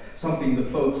himself, something the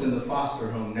folks in the foster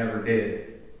home never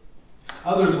did.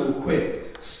 Others will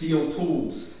quit, steal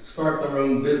tools, start their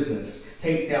own business,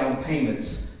 take down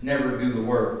payments, never do the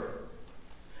work.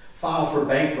 File for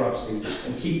bankruptcy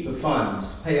and keep the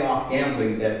funds, pay off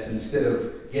gambling debts instead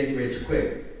of get rich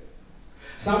quick.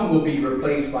 Some will be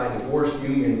replaced by divorced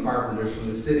union carpenters from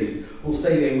the city who'll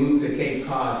say they moved to Cape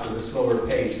Cod for the slower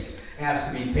pace,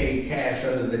 ask to be paid cash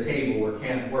under the table or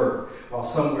can't work, while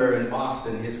somewhere in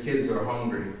Boston his kids are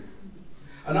hungry.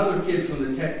 Another kid from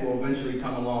the tech will eventually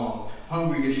come along,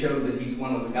 hungry to show that he's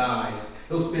one of the guys.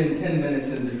 He'll spend 10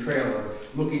 minutes in the trailer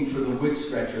looking for the wood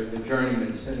stretcher the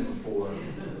journeyman sent him for.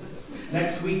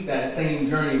 Next week, that same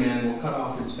journeyman will cut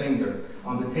off his finger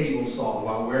on the table saw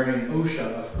while wearing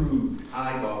OSHA-approved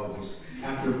eye goggles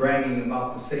after bragging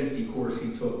about the safety course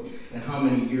he took and how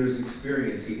many years'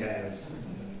 experience he has.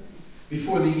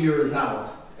 Before the year is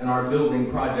out and our building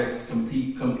projects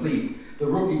complete, the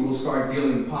rookie will start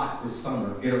dealing pot this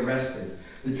summer, get arrested.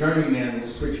 The journeyman will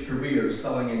switch careers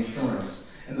selling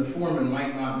insurance, and the foreman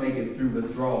might not make it through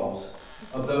withdrawals.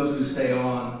 Of those who stay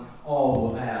on, all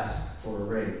will ask for a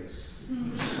raise.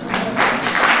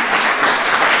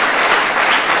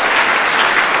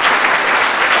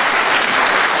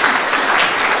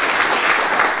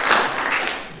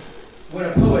 When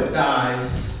a poet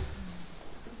dies,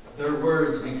 their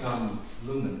words become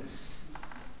luminous.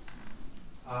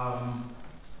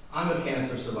 I'm a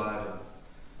cancer survivor.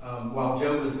 While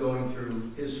Joe was going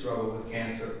through his struggle with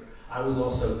cancer, I was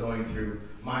also going through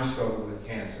my struggle with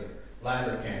cancer,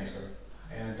 bladder cancer.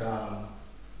 And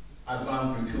I've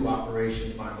gone through 2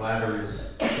 operations. My bladder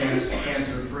is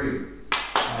cancer-free.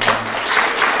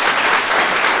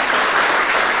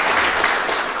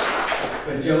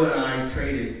 But Joe and I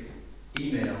traded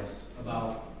emails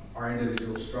about our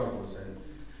individual struggles, and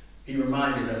he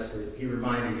reminded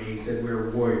me, he said we're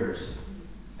warriors.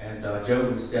 And Joe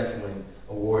was definitely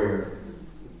a warrior.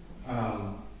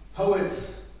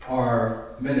 Poets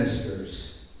are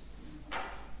ministers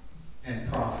and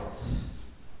prophets,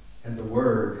 and the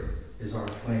word is our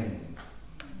flame.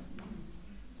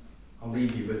 I'll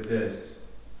leave you with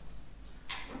this.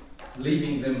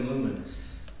 Leaving them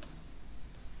luminous.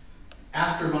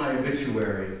 After my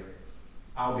obituary,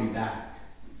 I'll be back,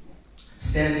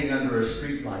 standing under a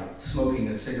streetlight, smoking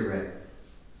a cigarette,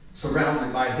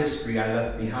 surrounded by history I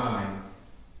left behind.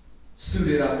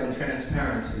 Suited up in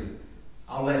transparency,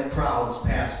 I'll let crowds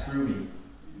pass through me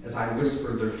as I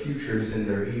whisper their futures in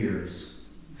their ears.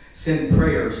 Send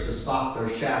prayers to stop their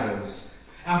shadows.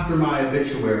 After my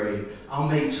obituary, I'll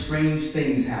make strange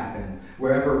things happen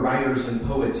wherever writers and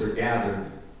poets are gathered.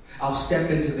 I'll step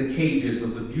into the cages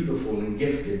of the beautiful and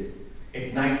gifted,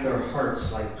 ignite their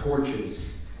hearts like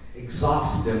torches,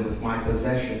 exhaust them with my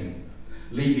possession,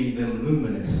 leaving them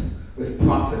luminous with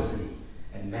prophecy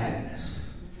and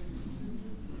madness.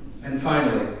 And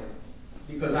finally,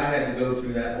 because I had to go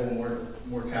through that whole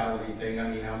mortality thing, I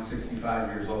mean, I'm 65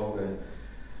 years old, and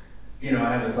you know,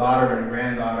 I have a daughter and a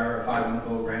granddaughter, a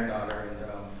 5-month-old granddaughter, and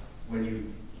when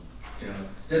you know,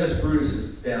 Dennis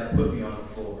Brutus's death put me on the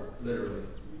floor, literally.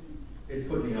 It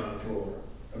put me on the floor.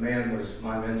 A man was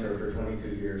my mentor for 22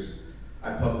 years.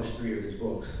 I published 3 of his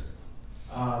books.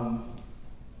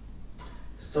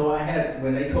 So I had,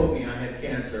 when they told me I had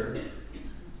cancer,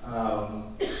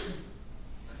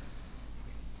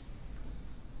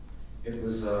 it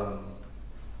was an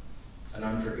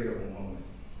unforgettable moment.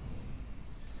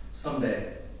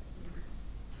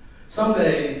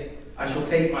 Someday I shall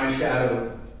take my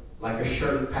shadow like a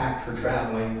shirt packed for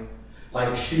traveling,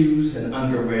 like shoes and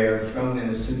underwear thrown in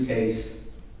a suitcase.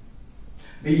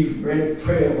 Leave red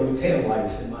trail of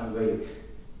taillights in my wake.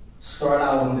 Start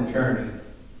out on the journey,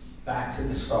 back to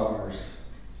the stars.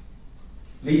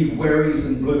 Leave worries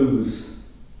and blues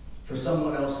for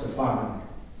someone else to find.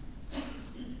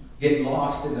 Get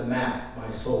lost in the map my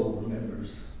soul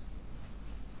remembers.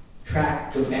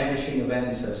 Track the vanishing of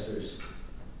ancestors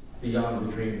beyond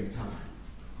the dream of time.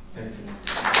 Thank you.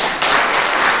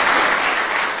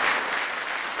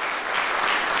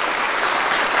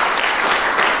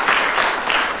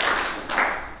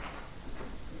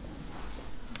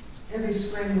 Every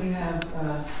spring we have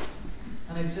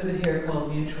an exhibit here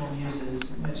called Mutual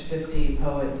Muses, in which 50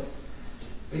 poets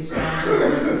respond to the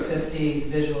work of 50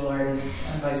 visual artists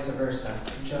and vice versa.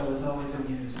 And Joe was always a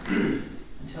muse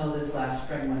until this last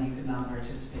spring when he could not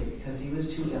participate because he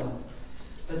was too ill.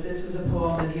 But this is a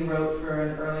poem that he wrote for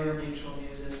an earlier Mutual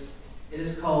Muses. It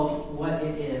is called What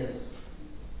It Is.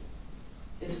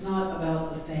 It's not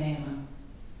about the fame.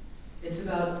 It's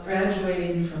about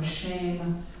graduating from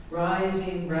shame,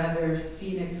 rising rather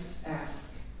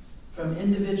phoenix-esque, from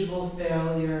individual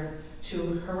failure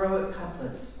to heroic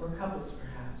couplets, or couples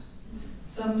perhaps.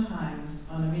 Sometimes,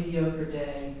 on a mediocre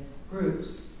day,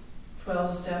 groups,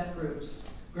 12-step groups,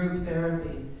 group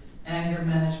therapy, anger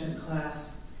management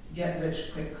class,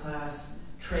 get-rich-quick class,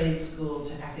 trade school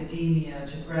to academia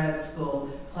to grad school,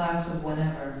 class of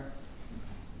whatever,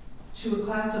 to a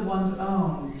class of one's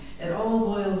own. It all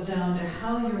boils down to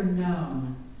how you're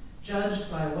known, judged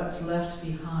by what's left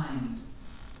behind.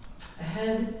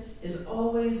 Ahead is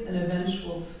always an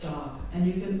eventual stop, and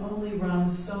you can only run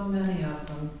so many of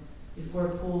them before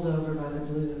pulled over by the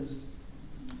blues.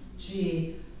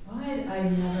 Gee, why'd I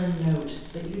never note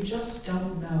that you just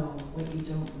don't know what you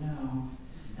don't know?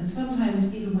 And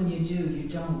sometimes even when you do, you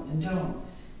don't and don't,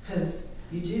 because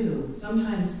you do.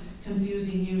 Sometimes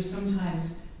confusing you,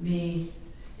 sometimes me.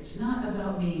 It's not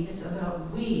about me, it's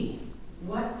about we,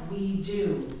 what we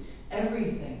do,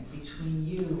 everything between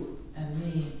you and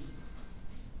me.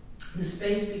 The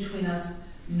space between us,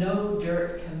 no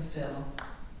dirt can fill.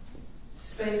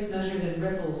 Space measured in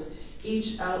ripples,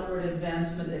 each outward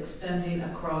advancement extending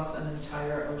across an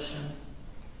entire ocean.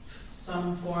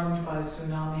 Some formed by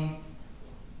tsunami,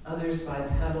 others by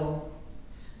pebble.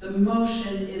 The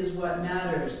motion is what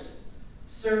matters,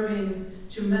 serving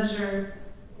to measure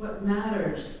what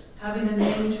matters, having a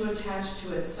name to attach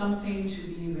to it, something to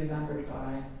be remembered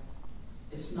by.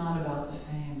 It's not about the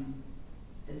fame,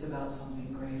 it's about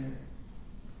something greater.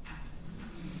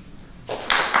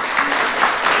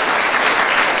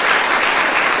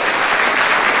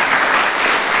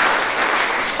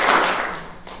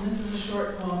 This is a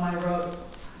short poem I wrote,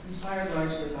 inspired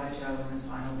largely by Joe in his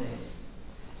final days.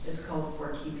 It's called For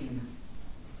Keeping.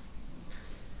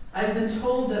 I've been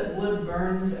told that wood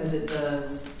burns as it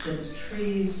does, since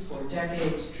trees for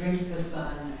decades drink the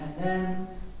sun and then,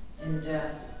 in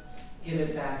death, give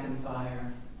it back in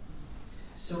fire.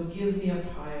 So give me a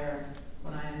pyre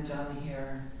when I am done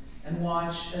here, and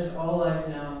watch as all I've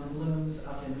known looms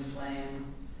up in flame.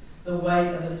 The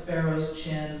white of a sparrow's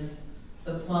chin,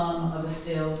 the plum of a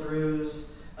stale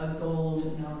bruise, a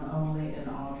gold known only in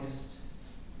August.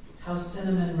 How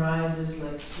cinnamon rises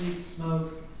like sweet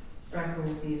smoke,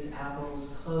 freckles these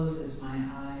apples, closes my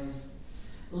eyes.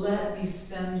 Let me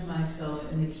spend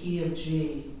myself in the key of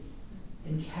G,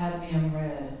 in cadmium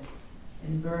red,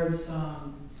 in bird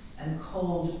song, and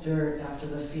cold dirt after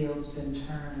the field's been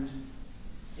turned,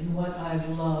 in what I've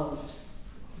loved,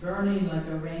 burning like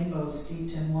a rainbow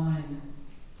steeped in wine,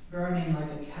 burning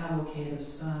like a cavalcade of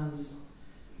suns,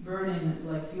 burning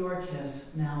like your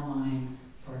kiss, now mine,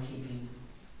 for keeping.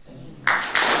 Thank you.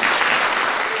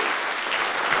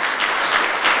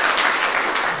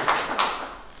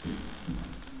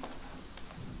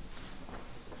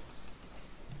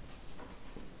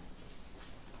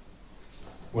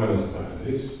 Buenas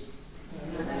tardes.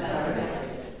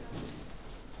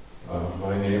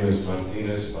 My name is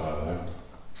Martina Espada.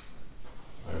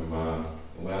 I'm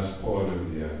the last poet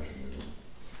of the afternoon.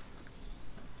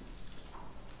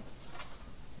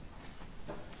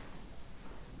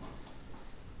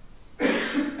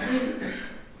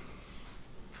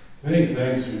 Many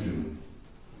thanks are due.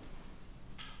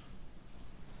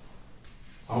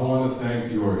 I want to thank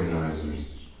the organizers.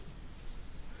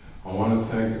 I want to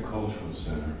thank the Cultural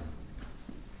Center.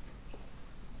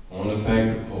 I want to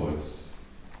thank the poets.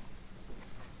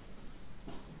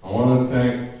 I want to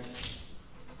thank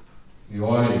the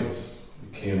audience who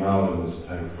came out in this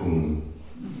typhoon.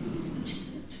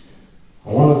 I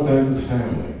want to thank the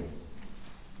family.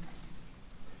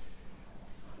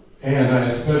 And I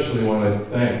especially want to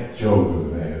thank Joe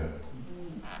Gouveia.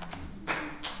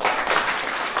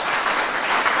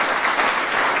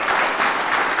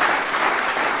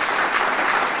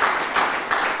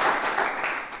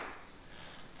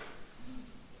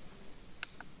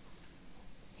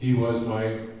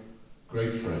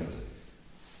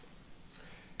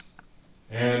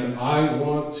 And I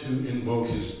want to invoke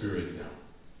his spirit now.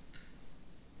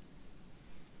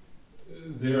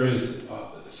 There is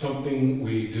something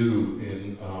we do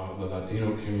in the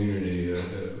Latino community, a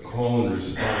call and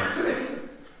response.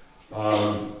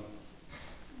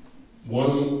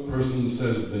 One person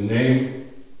says the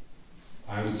name,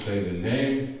 I would say the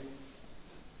name,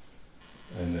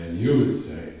 and then you would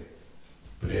say,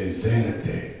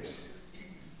 presente,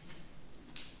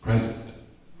 present.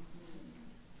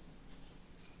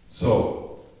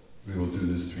 So, we will do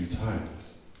this 3 times.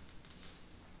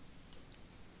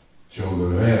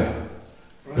 Gouveia,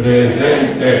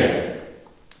 presente.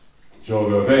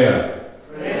 Gouveia,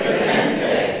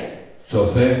 presente.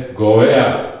 José,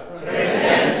 Gouveia,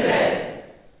 presente.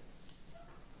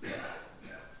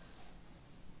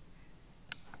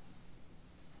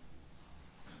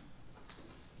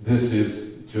 This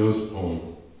is Joe's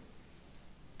poem,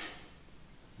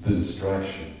 The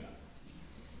Distraction.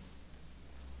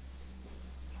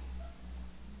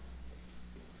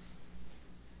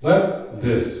 Let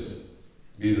this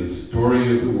be the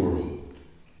story of the world.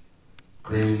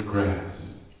 Green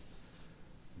grass,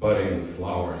 budding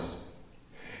flowers,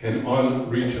 an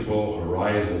unreachable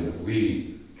horizon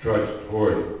we trudge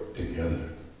toward together.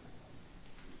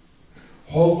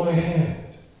 Hold my hand.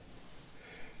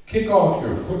 Kick off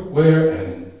your footwear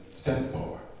and step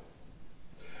forward.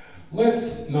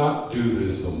 Let's not do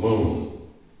this alone.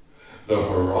 The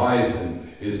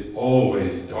horizon is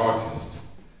always darkest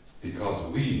because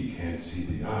we can't see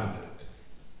beyond it.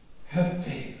 Have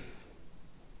faith.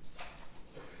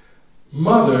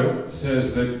 Mother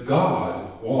says that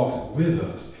God walks with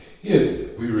us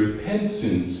if we repent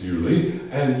sincerely,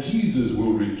 and Jesus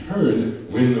will return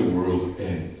when the world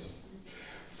ends.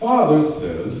 Father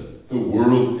says the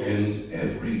world ends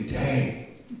every day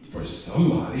for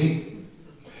somebody.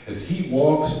 As he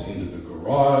walks into the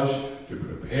garage to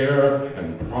prepare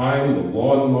and prime the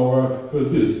lawnmower for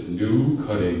this new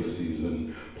cutting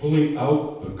season, pulling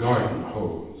out the garden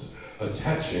hose,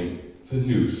 attaching the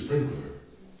new sprinkler.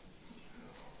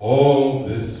 All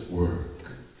this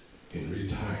work in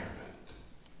retirement,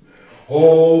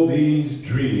 all these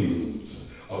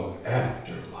dreams of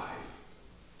afterlife.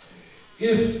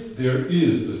 If there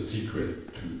is a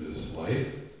secret to this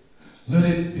life, let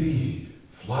it be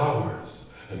flowers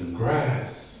and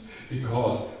grass,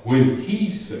 because when he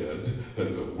said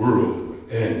that the world would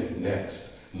end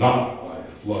next, not by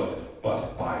flood,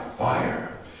 but by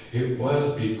fire, it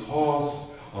was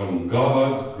because on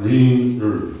God's green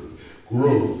earth,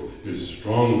 growth is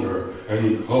stronger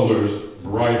and colors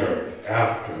brighter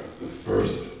after the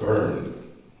first burn.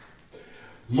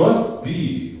 Must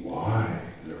be why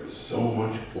there is so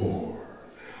much war,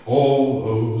 all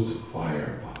those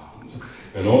fire bombs,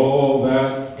 and all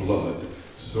that blood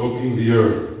soaking the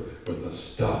earth with the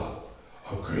stuff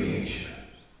of creation.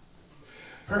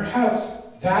 Perhaps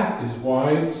that is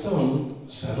why some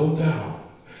settle down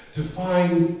to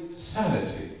find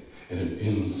sanity in an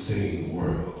insane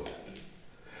world.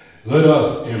 Let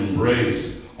us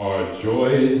embrace our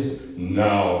joys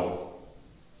now,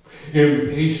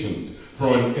 impatient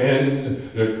for an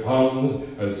end that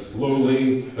comes as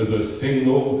slowly as a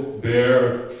single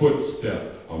bare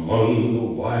footstep among the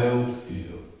wild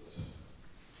fields.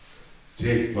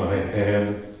 Take my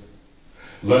hand,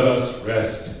 let us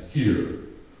rest here,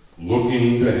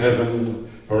 looking to heaven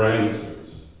for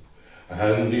answers,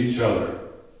 and each other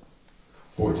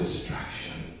for distraction.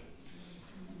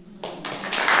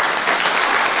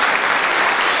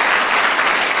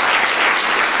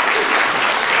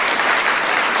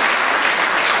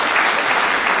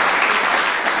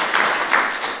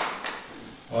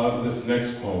 This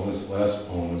next poem, this last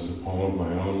poem, is a poem of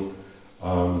my own,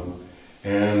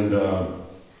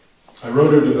 I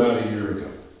wrote it about a year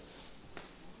ago,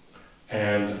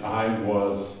 and I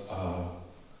was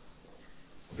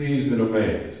pleased and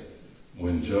amazed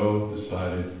when Joe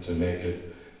decided to make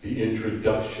it the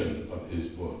introduction of his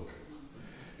book,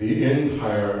 the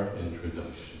entire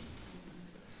introduction.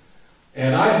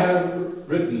 And I have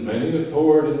written many a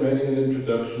foreword and many an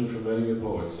introduction for many a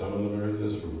poet. Some of them are in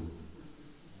this room.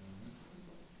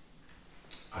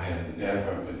 I have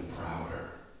never been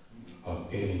prouder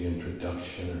of any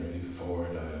introduction or any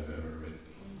foreword I have ever written.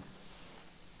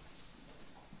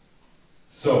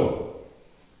 So,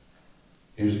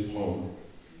 here's a poem.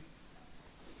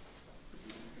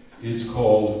 It's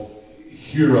called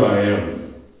Here I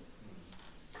Am,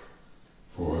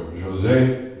 for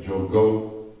José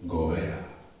Gouveia.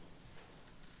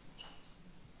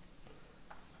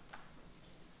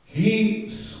 He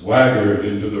swaggered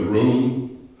into the room,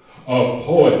 a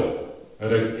poet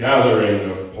at a gathering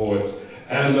of poets,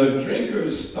 and the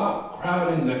drinkers stopped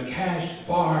crowding the cash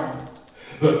bar.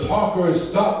 The talkers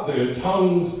stopped their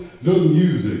tongues. The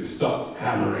music stopped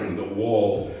hammering the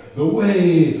walls. The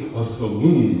way a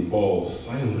saloon falls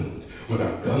silent when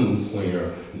a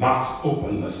gunslinger knocks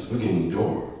open the swinging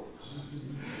doors.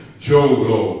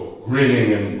 Jogo,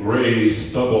 grinning in gray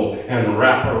stubble and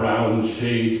wraparound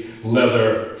shades,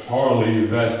 leather Harley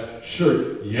vest,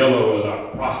 shirt yellow as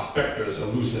a prospector's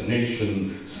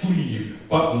hallucination, sleeve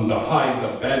buttoned to hide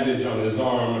the bandage on his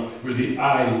arm where the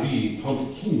IV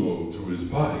pumped chemo through his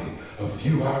body a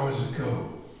few hours ago.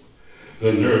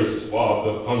 The nurse swabbed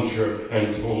the puncture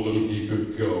and told him he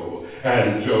could go,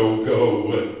 and Jogo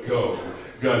would go,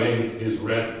 gunning his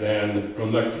red van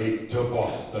from the Cape to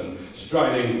Boston,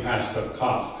 striding past the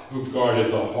cops who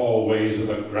guarded the hallways of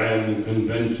the Grand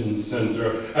Convention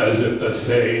Center as if to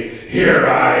say, "Here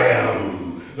I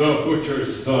am, the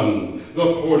butcher's son,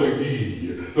 the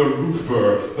Portuguese, the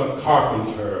roofer, the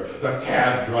carpenter, the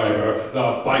cab driver,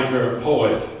 the biker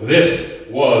poet. This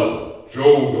was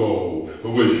Jogo,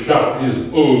 who would shout his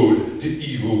ode to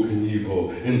Evel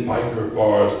Knievel in biker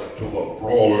bars till the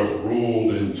brawlers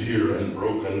rolled in beer and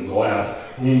broken glass,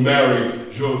 who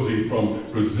married Josie from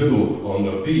Brazil on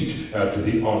the beach after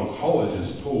the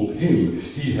oncologist told him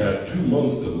he had 2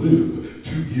 months to live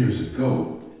 2 years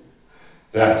ago.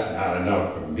 That's not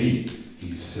enough for me,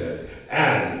 he said,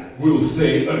 and will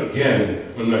say again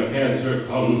when the cancer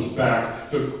comes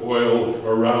back to coil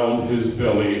around his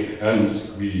belly and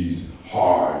squeeze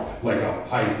hard like a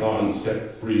python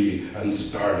set free and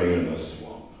starving in the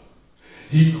swamp.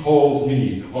 He calls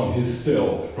me on his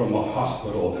cell from the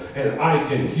hospital, and I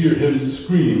can hear him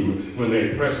scream when they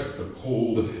press the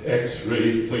cold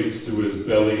X-ray plates to his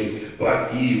belly,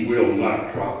 but he will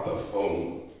not drop the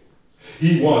phone.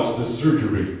 He wants the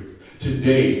surgery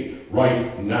today,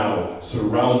 right now,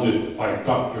 surrounded by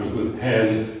doctors with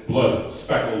hands blood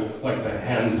speckled like the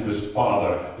hands of his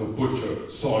father, the butcher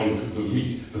sawing through the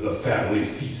meat for the family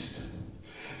feast.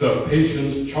 The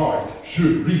patient's chart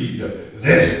should read,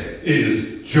 "This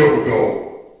is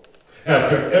Jogo."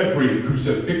 After every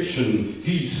crucifixion,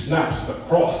 he snaps the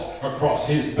cross across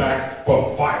his back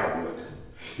for firewood.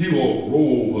 He will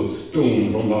roll the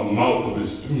stone from the mouth of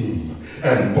his tomb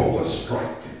and bowl a strike.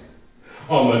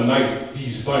 On the night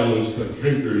he silenced the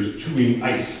drinkers chewing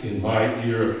ice in my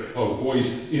ear, a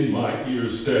voice in my ear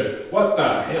said, "What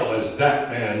the hell is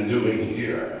that man doing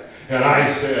here?" And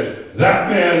I said, "That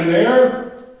man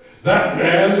there? That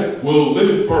man will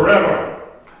live forever."